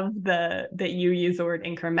love that you use the word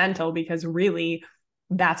incremental, because really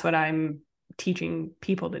that's what I'm teaching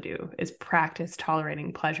people to do, is practice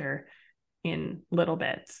tolerating pleasure in little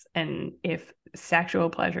bits. And if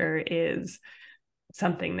sexual pleasure is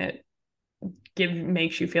something that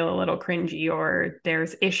makes you feel a little cringy, or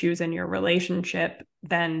there's issues in your relationship,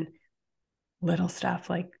 then little stuff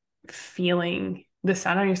like feeling the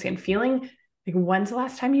sun on your skin, feeling like, when's the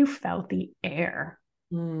last time you felt the air?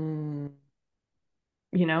 Mm.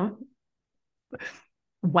 You know,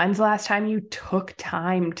 when's the last time you took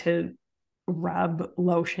time to rub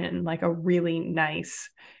lotion, like a really nice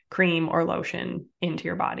cream or lotion, into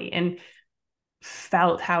your body and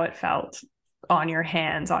felt how it felt on your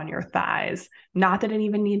hands, on your thighs? Not that it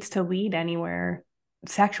even needs to lead anywhere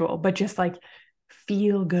sexual, but just like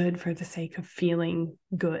feel good for the sake of feeling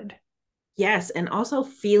good. Yes, and also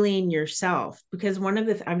feeling yourself, because one of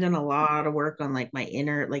the I've done a lot of work on like my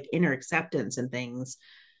inner acceptance and things.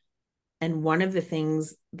 And one of the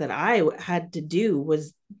things that I had to do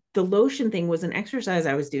was the lotion thing was an exercise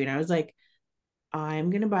I was doing. I was like,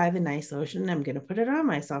 I'm going to buy the nice lotion and I'm going to put it on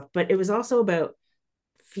myself. But it was also about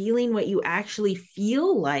feeling what you actually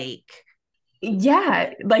feel like.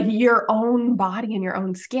 Yeah, like your own body and your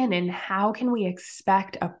own skin. And how can we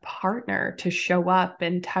expect a partner to show up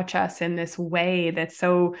and touch us in this way that's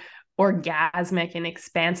so orgasmic and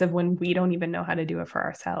expansive when we don't even know how to do it for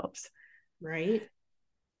ourselves? Right.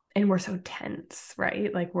 And we're so tense,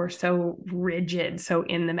 right? Like we're so rigid, so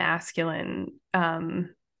in the masculine.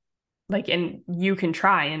 Like, and you can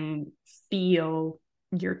try and feel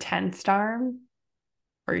your tensed arm,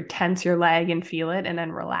 or you tense your leg and feel it, and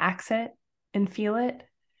then relax it and feel it.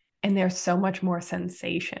 And there's so much more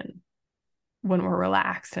sensation when we're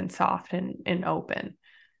relaxed and soft and open.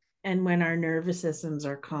 And when our nervous systems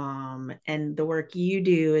are calm, and the work you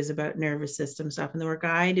do is about nervous system stuff, and the work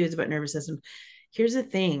I do is about nervous system. Here's the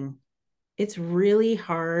thing, it's really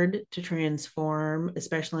hard to transform,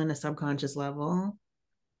 especially on a subconscious level,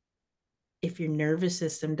 if your nervous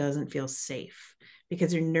system doesn't feel safe,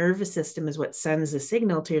 because your nervous system is what sends the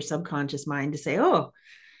signal to your subconscious mind to say, oh,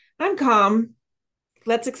 I'm calm,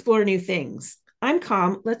 let's explore new things. I'm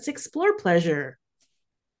calm, let's explore pleasure,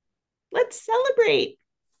 let's celebrate.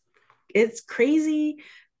 It's crazy.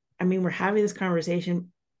 I mean, we're having this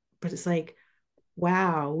conversation, but it's like,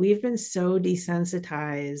 wow, we've been so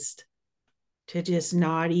desensitized to just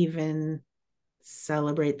not even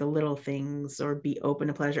celebrate the little things or be open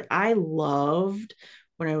to pleasure. I loved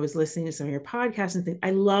when I was listening to some of your podcasts and things,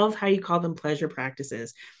 I love how you call them pleasure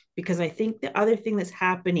practices, because I think the other thing that's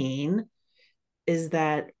happening is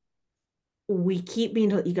that we keep being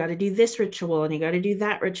told, you got to do this ritual and you got to do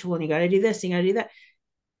that ritual and you got to do this and you got to do that.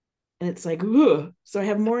 And it's like, ugh. So I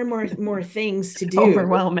have more and more things to do,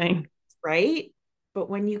 Overwhelming. right? But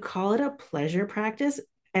when you call it a pleasure practice,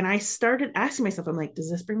 and I started asking myself, I'm like, does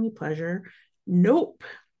this bring me pleasure? Nope,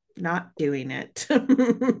 not doing it.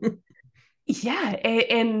 Yeah.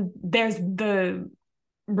 And there's the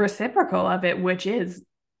reciprocal of it, which is,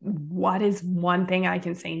 what is one thing I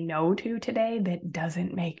can say no to today that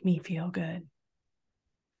doesn't make me feel good?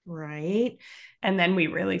 Right. And then we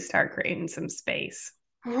really start creating some space.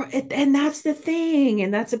 And that's the thing.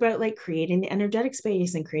 And that's about like creating the energetic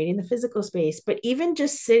space and creating the physical space. But even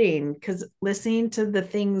just sitting, because listening to the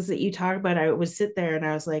things that you talk about, I would sit there and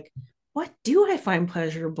I was like, what do I find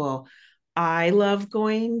pleasurable? I love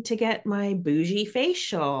going to get my bougie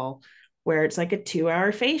facial, where it's like a 2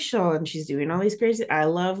 hour facial and she's doing all these crazy. I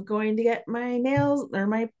love going to get my nails or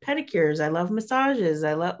my pedicures. I love massages.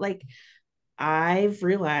 I love, like, I've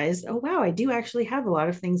realized, oh, wow, I do actually have a lot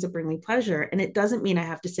of things that bring me pleasure. And it doesn't mean I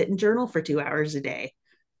have to sit and journal for 2 hours a day.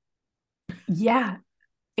 Yeah,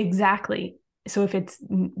 exactly. So if it's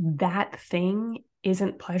that thing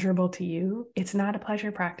isn't pleasurable to you, it's not a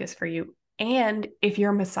pleasure practice for you. And if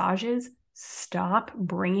your massages stop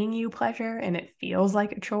bringing you pleasure and it feels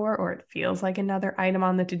like a chore or it feels like another item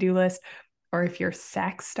on the to-do list, or if your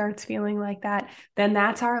sex starts feeling like that, then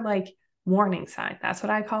that's our like warning sign. That's what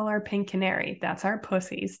I call our pink canary. That's our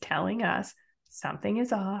pussies telling us something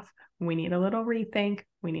is off. We need a little rethink.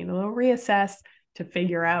 We need a little reassess to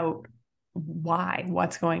figure out why,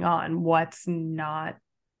 what's going on, what's not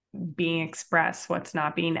being expressed, what's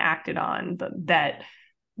not being acted on, that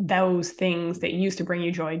those things that used to bring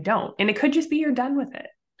you joy don't. And it could just be you're done with it,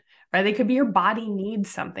 right? They could be your body needs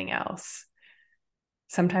something else.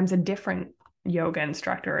 Sometimes a different yoga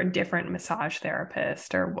instructor, a different massage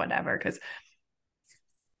therapist, or whatever. Because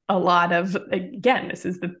a lot of, again, this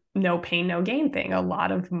is the no pain, no gain thing. A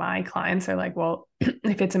lot of my clients are like, well,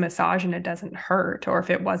 if it's a massage and it doesn't hurt, or if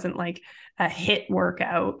it wasn't like a HIIT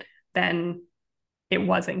workout, then it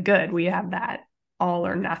wasn't good. We have that all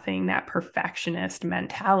or nothing, that perfectionist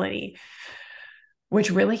mentality,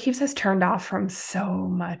 which really keeps us turned off from so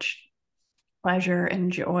much pleasure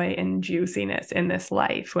and joy and juiciness in this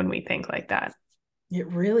life when we think like that. It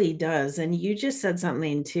really does. And you just said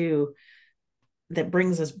something too that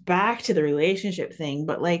brings us back to the relationship thing.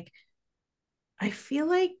 But like, I feel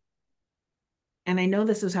like, and I know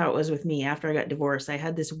this is how it was with me after I got divorced, I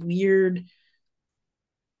had this weird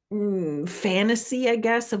fantasy, I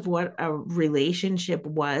guess, of what a relationship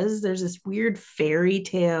was. There's this weird fairy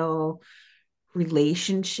tale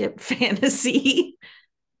relationship fantasy.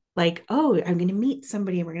 Like, oh, I'm going to meet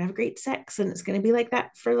somebody and we're going to have great sex and it's going to be like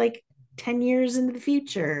that for like 10 years into the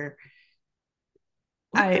future.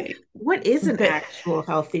 What is an actual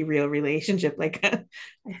healthy real relationship? Like, I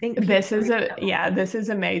think this is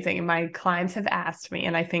amazing. My clients have asked me,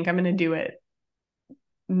 and I think I'm going to do it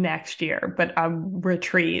next year, but a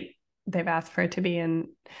retreat. They've asked for it to be in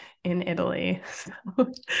Italy.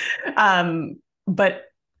 But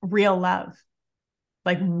real love,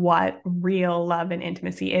 like what real love and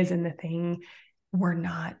intimacy is, and the thing we're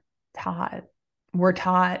not taught. We're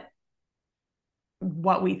taught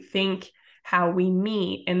what we think, how we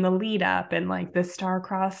meet in the lead up, and like the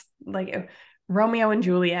star-crossed, like Romeo and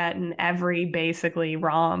Juliet, and every basically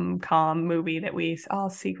rom-com movie that we all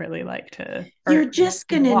secretly like to you're just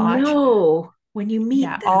gonna watch. know when you meet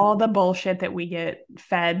them. All the bullshit that we get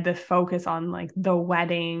fed, the focus on like the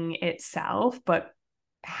wedding itself, but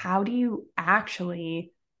how do you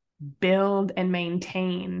actually build and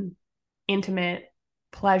maintain intimate,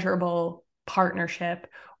 pleasurable partnership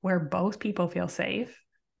where both people feel safe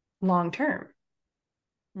long term?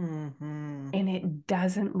 Mm-hmm. And it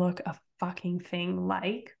doesn't look a fucking thing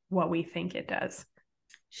like what we think it does.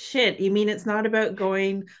 Shit, you mean it's not about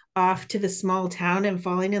going off to the small town and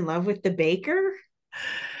falling in love with the baker?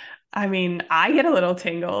 I mean, I get a little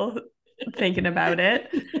tingle thinking about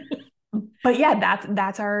it. But yeah,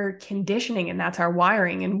 that's our conditioning and that's our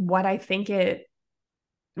wiring. And what I think it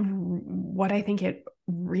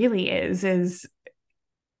really is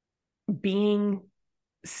being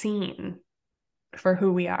seen for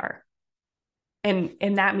who we are. And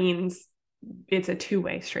that means it's a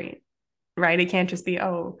two-way street, right? It can't just be,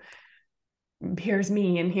 oh, here's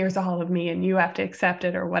me and here's all of me and you have to accept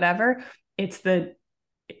it or whatever. It's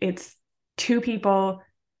two people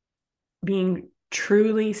being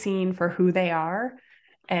truly seen for who they are.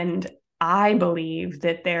 And I believe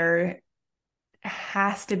that there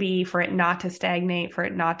has to be, for it not to stagnate, for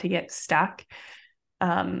it not to get stuck,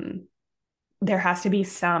 there has to be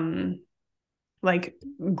some like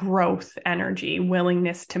growth energy,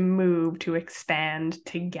 willingness to move, to expand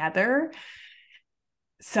together.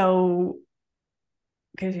 So,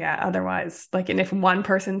 because yeah, otherwise, like, and if one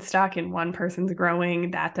person's stuck and one person's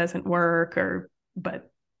growing, that doesn't work.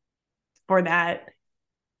 But for that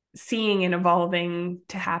seeing and evolving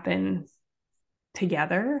to happen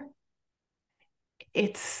together,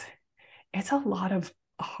 it's a lot of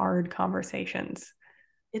hard conversations.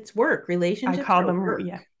 It's work. I Relationships call are them, work.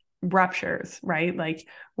 yeah, ruptures, right? Like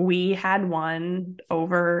we had one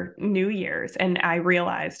over New Year's and I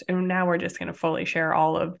realized, and now we're just going to fully share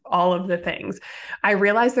all of the things. I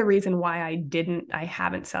realized the reason why I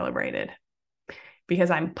haven't celebrated, because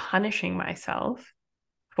I'm punishing myself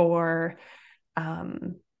for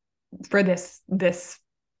this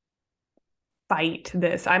fight.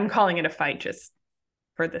 This, I'm calling it a fight just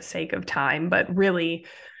for the sake of time, but really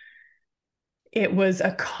it was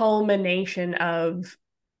a culmination of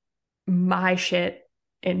my shit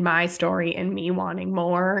in my story and me wanting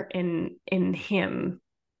more in him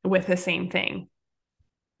with the same thing.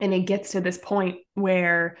 And it gets to this point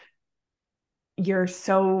where you're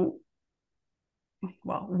so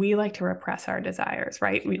well, we like to repress our desires,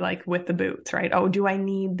 right? We like with the boots, right? Oh, do I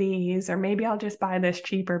need these? Or maybe I'll just buy this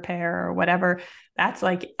cheaper pair or whatever. That's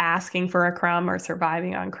like asking for a crumb or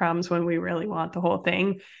surviving on crumbs when we really want the whole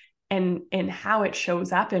thing. And how it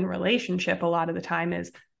shows up in relationship a lot of the time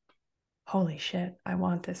is, holy shit, I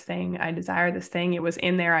want this thing. I desire this thing. It was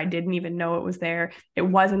in there. I didn't even know it was there. It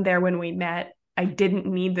wasn't there when we met. I didn't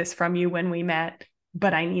need this from you when we met,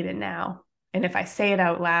 but I need it now. And if I say it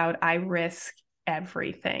out loud, I risk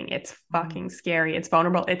everything. It's fucking scary. It's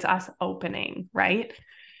vulnerable. It's us opening, right?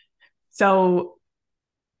 So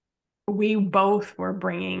we both were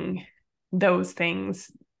bringing those things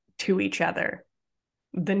to each other.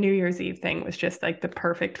 The New Year's Eve thing was just like the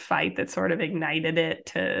perfect fight that sort of ignited it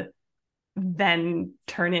to then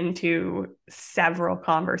turn into several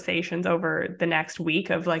conversations over the next week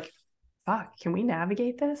of like, fuck, can we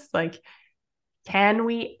navigate this? Like, can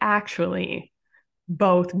we actually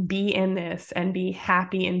both be in this and be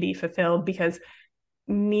happy and be fulfilled? Because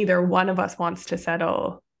neither one of us wants to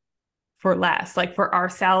settle for less, like for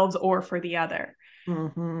ourselves or for the other.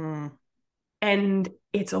 Mm-hmm. And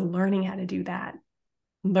it's a learning how to do that,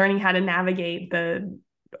 learning how to navigate the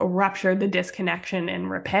rupture, the disconnection, and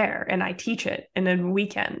repair. And I teach it in a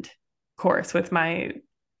weekend course with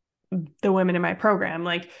the women in my program,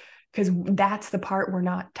 like, because that's the part we're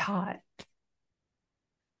not taught.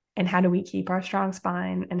 And how do we keep our strong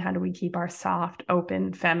spine, and how do we keep our soft,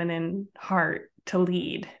 open, feminine heart to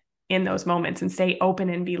lead in those moments and stay open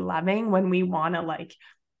and be loving when we want to like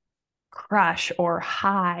crush or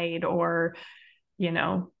hide or, you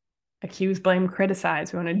know, accuse, blame,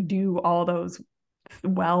 criticize. We want to do all those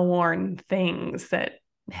well-worn things that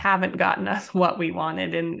haven't gotten us what we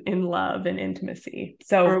wanted in love and intimacy. Or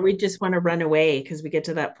So we just want to run away because we get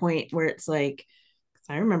to that point where it's like,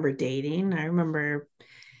 I remember dating. I remember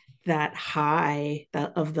that high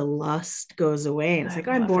that of the lust goes away. And it's I like,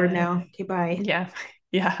 oh, I'm love bored it. now. Okay, bye. Yeah.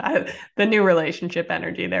 Yeah. The new relationship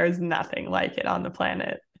energy, there is nothing like it on the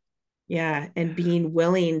planet. Yeah. And being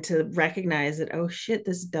willing to recognize that, oh shit,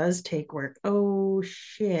 this does take work. Oh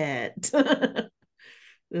shit.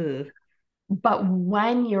 Ugh. But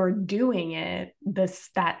when you're doing it,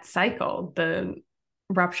 that cycle, the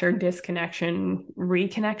rupture, disconnection,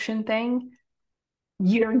 reconnection thing,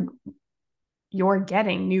 you're you're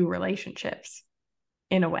getting new relationships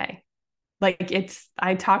in a way. Like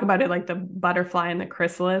I talk about it like the butterfly and the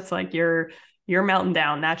chrysalis, like you're melting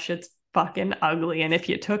down. That shit's fucking ugly. And if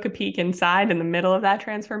you took a peek inside in the middle of that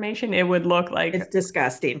transformation, it would look It's like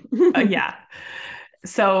disgusting. yeah.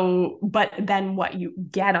 So, but then what you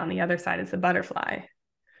get on the other side is the butterfly.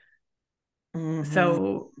 Mm-hmm.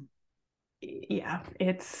 So yeah,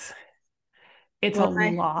 it's a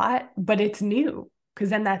Well, lot, but it's new because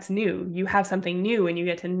then that's new. You have something new and you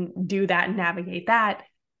get to do that and navigate that.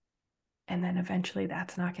 And then eventually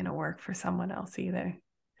that's not going to work for someone else either.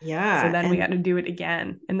 So yeah. then we got to do it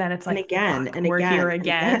again. And then it's And like, again fuck, and we're here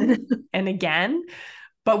again and again again. and again.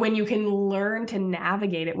 But when you can learn to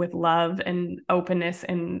navigate it with love and openness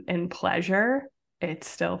and pleasure, it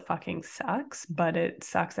still fucking sucks, but it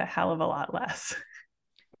sucks a hell of a lot less.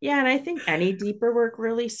 Yeah, and I think any deeper work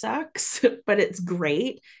really sucks, but it's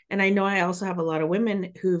great. And I know I also have a lot of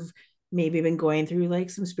women who've maybe been going through like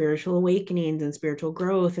some spiritual awakenings and spiritual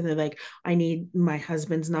growth, and they're like, I need, my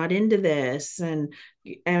husband's not into this, and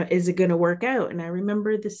is it going to work out? And I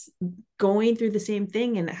remember this, going through the same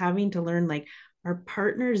thing and having to learn like our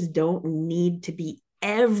partners don't need to be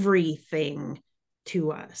everything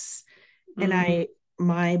to us. And Mm-hmm.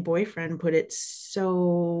 my boyfriend put it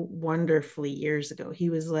so wonderfully years ago. He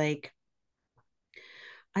was like,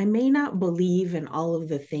 I may not believe in all of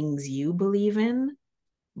the things you believe in,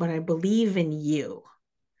 but I believe in you.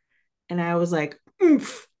 And I was like,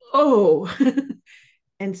 oomph, oh.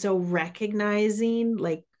 And so recognizing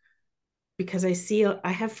like, because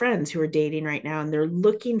I have friends who are dating right now and they're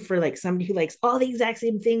looking for like somebody who likes all the exact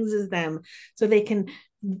same things as them so they can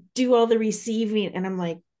do all the receiving. And I'm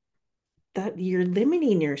like, that you're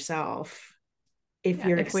limiting yourself if Yeah,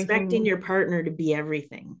 you're if we expecting can your partner to be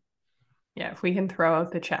everything. Yeah, if we can throw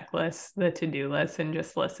out the checklist, the to-do list, and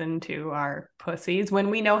just listen to our pussies when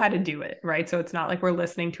we know how to do it, right? So it's not like we're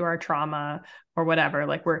listening to our trauma or whatever.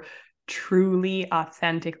 Like we're truly,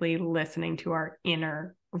 authentically listening to our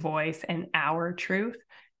inner voice and our truth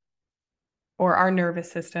or our nervous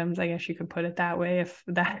systems. I guess you could put it that way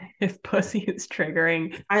if pussy is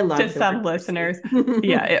triggering I to love the some word pussy. listeners.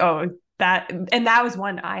 Yeah. That was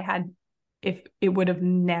one I had. If it would have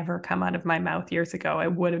never come out of my mouth years ago,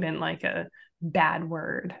 it would have been like a bad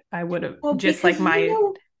word. I would have Well, just like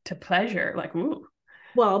because to pleasure, like, ooh.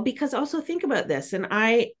 because also think about this, and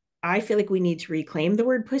I feel like we need to reclaim the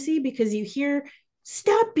word pussy because you hear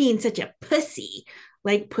stop being such a pussy.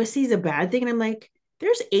 Like pussy's a bad thing. And I'm like,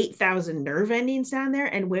 there's 8,000 nerve endings down there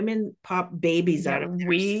and women pop babies Yeah, out of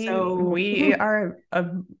there. So we are a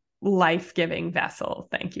life-giving vessel.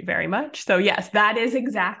 Thank you very much. So yes, that is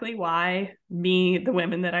exactly why the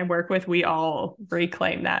women that I work with, we all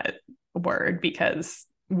reclaim that word, because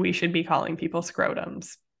we should be calling people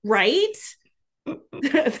scrotums. right.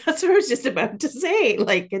 That's what I was just about to say.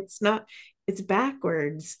 Like it's not, it's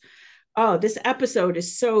backwards. Oh, this episode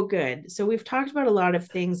is so good. So we've talked about a lot of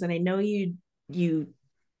things, and I know you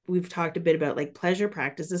we've talked a bit about like pleasure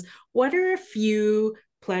practices. What are a few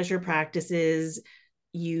pleasure practices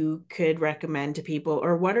you could recommend to people,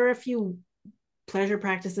 or what are a few pleasure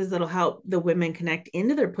practices that'll help the women connect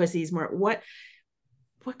into their pussies more? What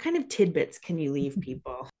kind of tidbits can you leave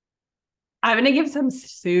people? I'm going to give some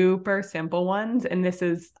super simple ones. And this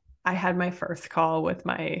is, I had my first call with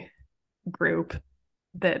my group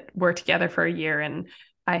that worked together for a year, and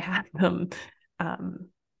I had them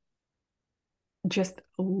just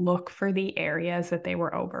look for the areas that they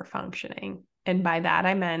were over functioning. And by that,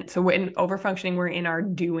 I meant, so in over functioning, we're in our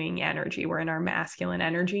doing energy, we're in our masculine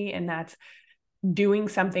energy, and that's doing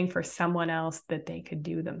something for someone else that they could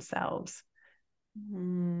do themselves.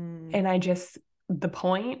 And the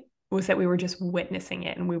point was that we were just witnessing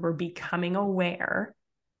it, and we were becoming aware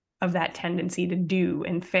of that tendency to do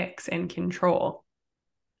and fix and control.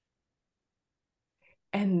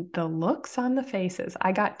 And the looks on the faces,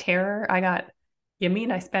 I got terror. You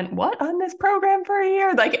mean I spent what on this program for a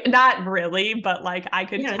year? Like, not really, but like I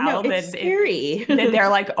could tell it's that scary. that they're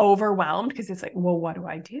like overwhelmed, because it's like, well, what do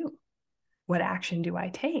I do? What action do I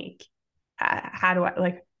take? How do I,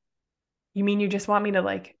 like, you mean you just want me to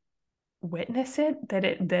like witness it,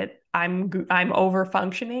 that I'm over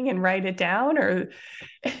functioning and write it down, or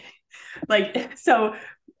like, so,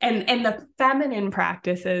 and the feminine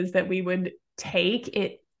practices that we would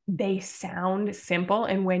take, they sound simple,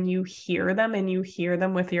 and when you hear them, and you hear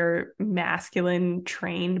them with your masculine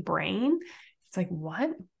trained brain, it's like, what?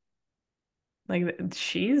 Like,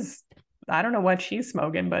 I don't know what she's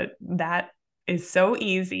smoking, but that is so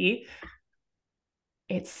easy.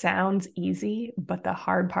 It sounds easy, but the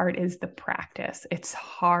hard part is the practice. It's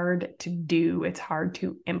hard to do, it's hard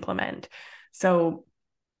to implement. So,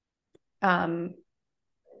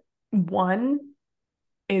 one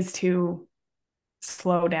is to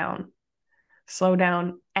slow down. Slow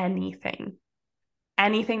down anything.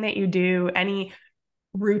 Anything that you do, any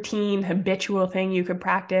routine, habitual thing you could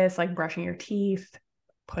practice, like brushing your teeth,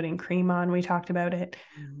 putting cream on, we talked about it.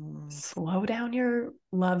 Slow down your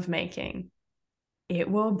lovemaking. It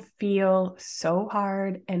will feel so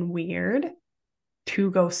hard and weird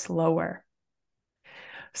to go slower.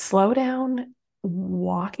 Slow down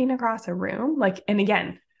walking across a room. Like, and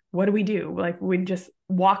again, what do we do? Like, we just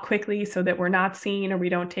walk quickly so that we're not seen, or we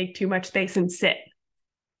don't take too much space, and sit.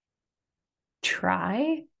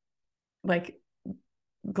 Try like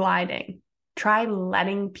gliding. Try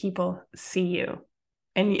letting people see you.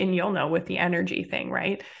 And you'll know with the energy thing,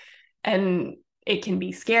 right? And it can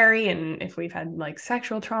be scary. And if we've had like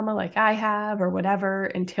sexual trauma, like I have, or whatever,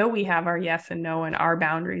 until we have our yes and no and our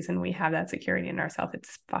boundaries, and we have that security in ourselves,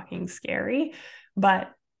 it's fucking scary.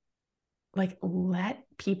 But like, let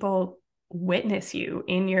people witness you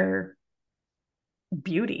in your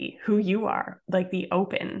beauty, who you are, like the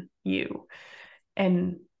open you.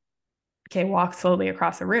 And okay, walk slowly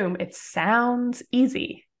across a room. It sounds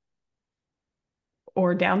easy,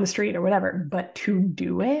 or down the street or whatever, but to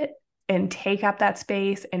do it and take up that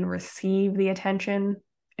space and receive the attention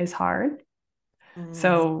is hard.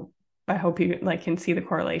 So I hope you like can see the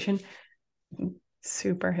correlation.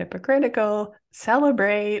 Super hypocritical.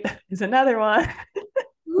 Celebrate is another one.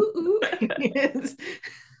 Yes.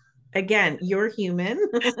 Again, you're human.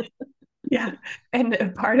 Yeah.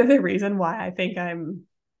 And part of the reason why I think I'm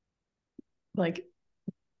like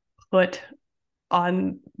put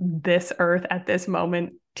on this earth at this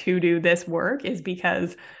moment to do this work is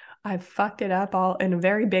because I've fucked it up all in a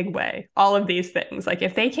very big way. All of these things. Like,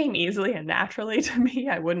 if they came easily and naturally to me,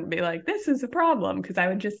 I wouldn't be like, this is a problem, because I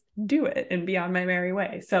would just do it and be on my merry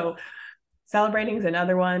way. So celebrating is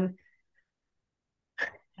another one.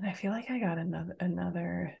 And I feel like I got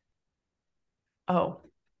another. Oh,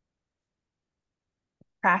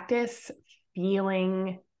 practice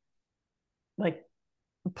feeling like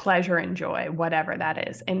pleasure and joy, whatever that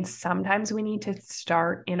is. And sometimes we need to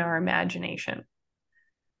start in our imagination.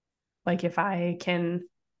 Like, if I can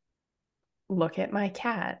look at my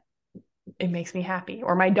cat, it makes me happy,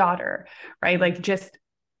 or my daughter, right? Like, just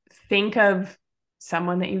think of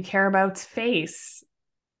someone that you care about's face,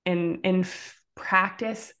 and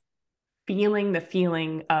practice feeling the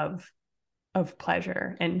feeling of of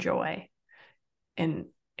pleasure and joy. And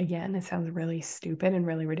again, it sounds really stupid and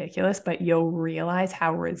really ridiculous, but you'll realize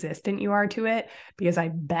how resistant you are to it, because I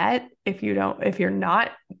bet if you're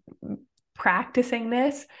not practicing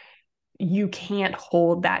this, you can't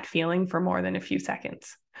hold that feeling for more than a few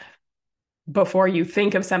seconds before you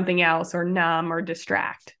think of something else or numb or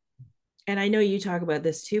distract. And I know you talk about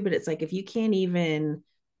this too, but it's like if you can't even,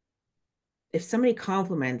 if somebody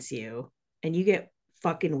compliments you and you get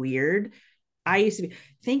fucking weird, I used to be,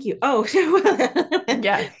 thank you. Oh,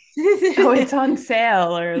 Yeah. Oh, it's on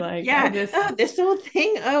sale, or like, I yeah. just, Oh, this whole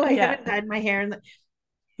thing. Oh, I yeah. haven't dyed my hair. And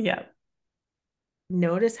Yeah.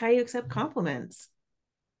 notice how you accept compliments.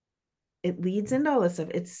 It leads into all this stuff.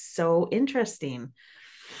 It's so interesting.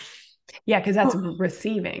 Yeah. Cause that's Oh,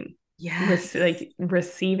 receiving, yes. like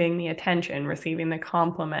receiving the attention, receiving the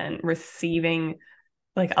compliment, receiving,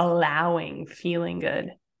 like allowing, feeling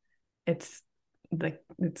good. It's like,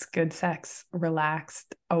 it's good sex,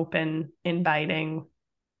 relaxed, open, inviting.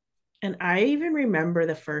 And I even remember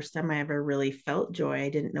the first time I ever really felt joy. I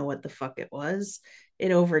didn't know what the fuck it was.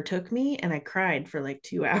 It overtook me and I cried for like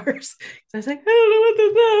 2 hours. So I was like, I don't know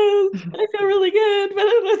what this is. I feel really good, but I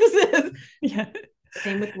don't know what this is. Yeah.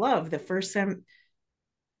 Same with love. The first time,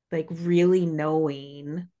 like really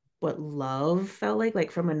knowing what love felt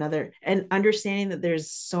like from another, and understanding that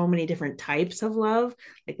there's so many different types of love,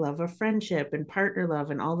 like love of friendship and partner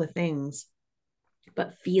love and all the things,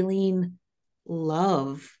 but feeling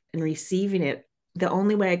love and receiving it, the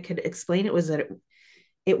only way I could explain it was that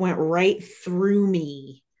it went right through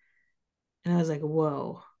me. And I was like,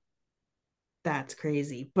 whoa, that's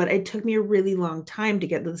crazy. But it took me a really long time to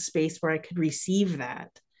get to the space where I could receive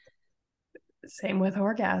that. Same with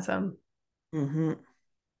orgasm. Mm-hmm.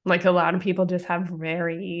 Like a lot of people just have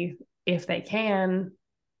very, if they can,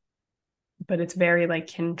 but it's very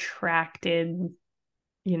like contracted,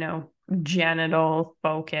 you know, genital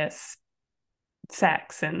focus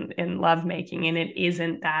sex and lovemaking. And it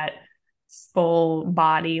isn't that full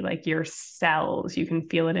body, like your cells, you can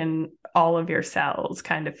feel it in all of your cells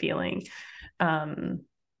kind of feeling. Um,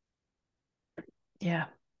 yeah,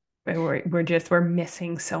 we're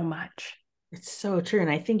missing so much. It's so true. And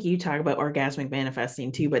I think you talk about orgasmic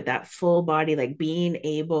manifesting too, but that full body, like being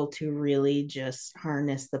able to really just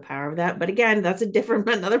harness the power of that. But again, that's a different,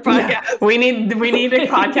 another Yeah, podcast. we need a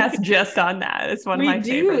podcast just on that. It's one of We my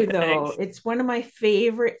do, favorite though. things. It's one of my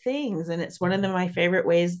favorite things. And it's one of my favorite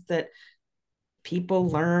ways that people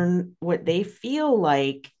learn what they feel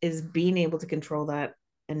like is being able to control that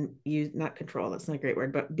and use, not control, that's not a great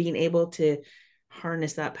word, but being able to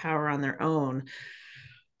harness that power on their own.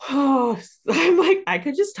 Oh, I'm like, I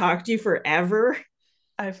could just talk to you forever.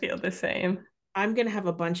 I feel the same. I'm gonna have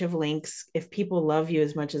a bunch of links. If people love you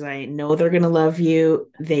as much as I know they're gonna love you,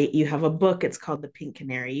 you have a book. It's called The Pink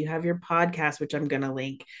Canary. You have your podcast, which I'm gonna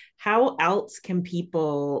link. How else can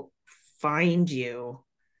people find you?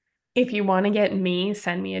 If you want to get me,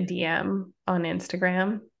 send me a DM on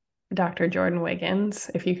Instagram, Dr. Jordin Wiggins,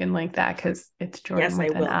 if you can link that, because it's Jordan Yes, I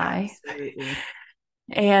with an will I. absolutely.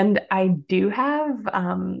 And I do have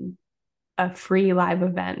a free live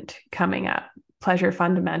event coming up, Pleasure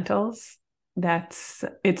Fundamentals.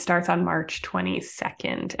 It starts on March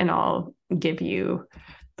 22nd, and I'll give you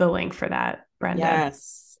the link for that, Brenda.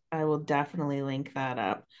 Yes, I will definitely link that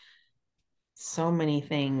up. So many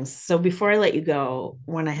things. So before I let you go,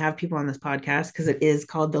 when I have people on this podcast, because it is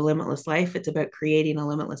called The Limitless Life, it's about creating a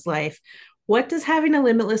limitless life. What does having a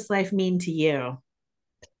limitless life mean to you?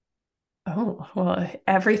 Oh, well,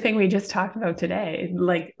 everything we just talked about today,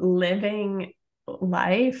 like living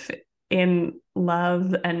life in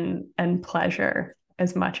love and pleasure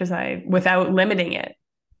as much as without limiting it.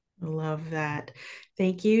 Love that.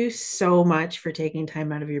 Thank you so much for taking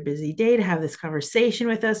time out of your busy day to have this conversation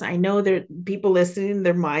with us. I know there people listening,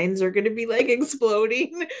 their minds are going to be like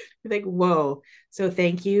exploding. Like, whoa. So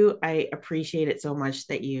thank you. I appreciate it so much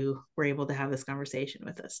that you were able to have this conversation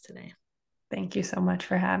with us today. Thank you so much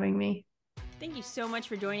for having me. Thank you so much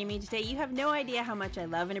for joining me today. You have no idea how much I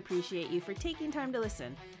love and appreciate you for taking time to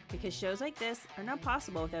listen, because shows like this are not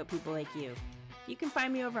possible without people like you. You can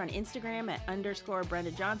find me over on Instagram at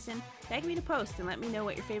 _Brenda Johnson. Tag me to post and let me know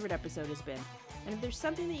what your favorite episode has been. And if there's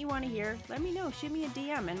something that you want to hear, let me know. Shoot me a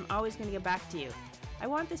DM and I'm always going to get back to you. I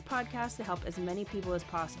want this podcast to help as many people as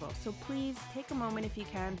possible, so please take a moment if you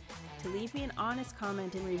can to leave me an honest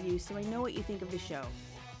comment and review so I know what you think of the show.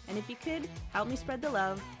 And if you could, help me spread the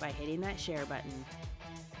love by hitting that share button.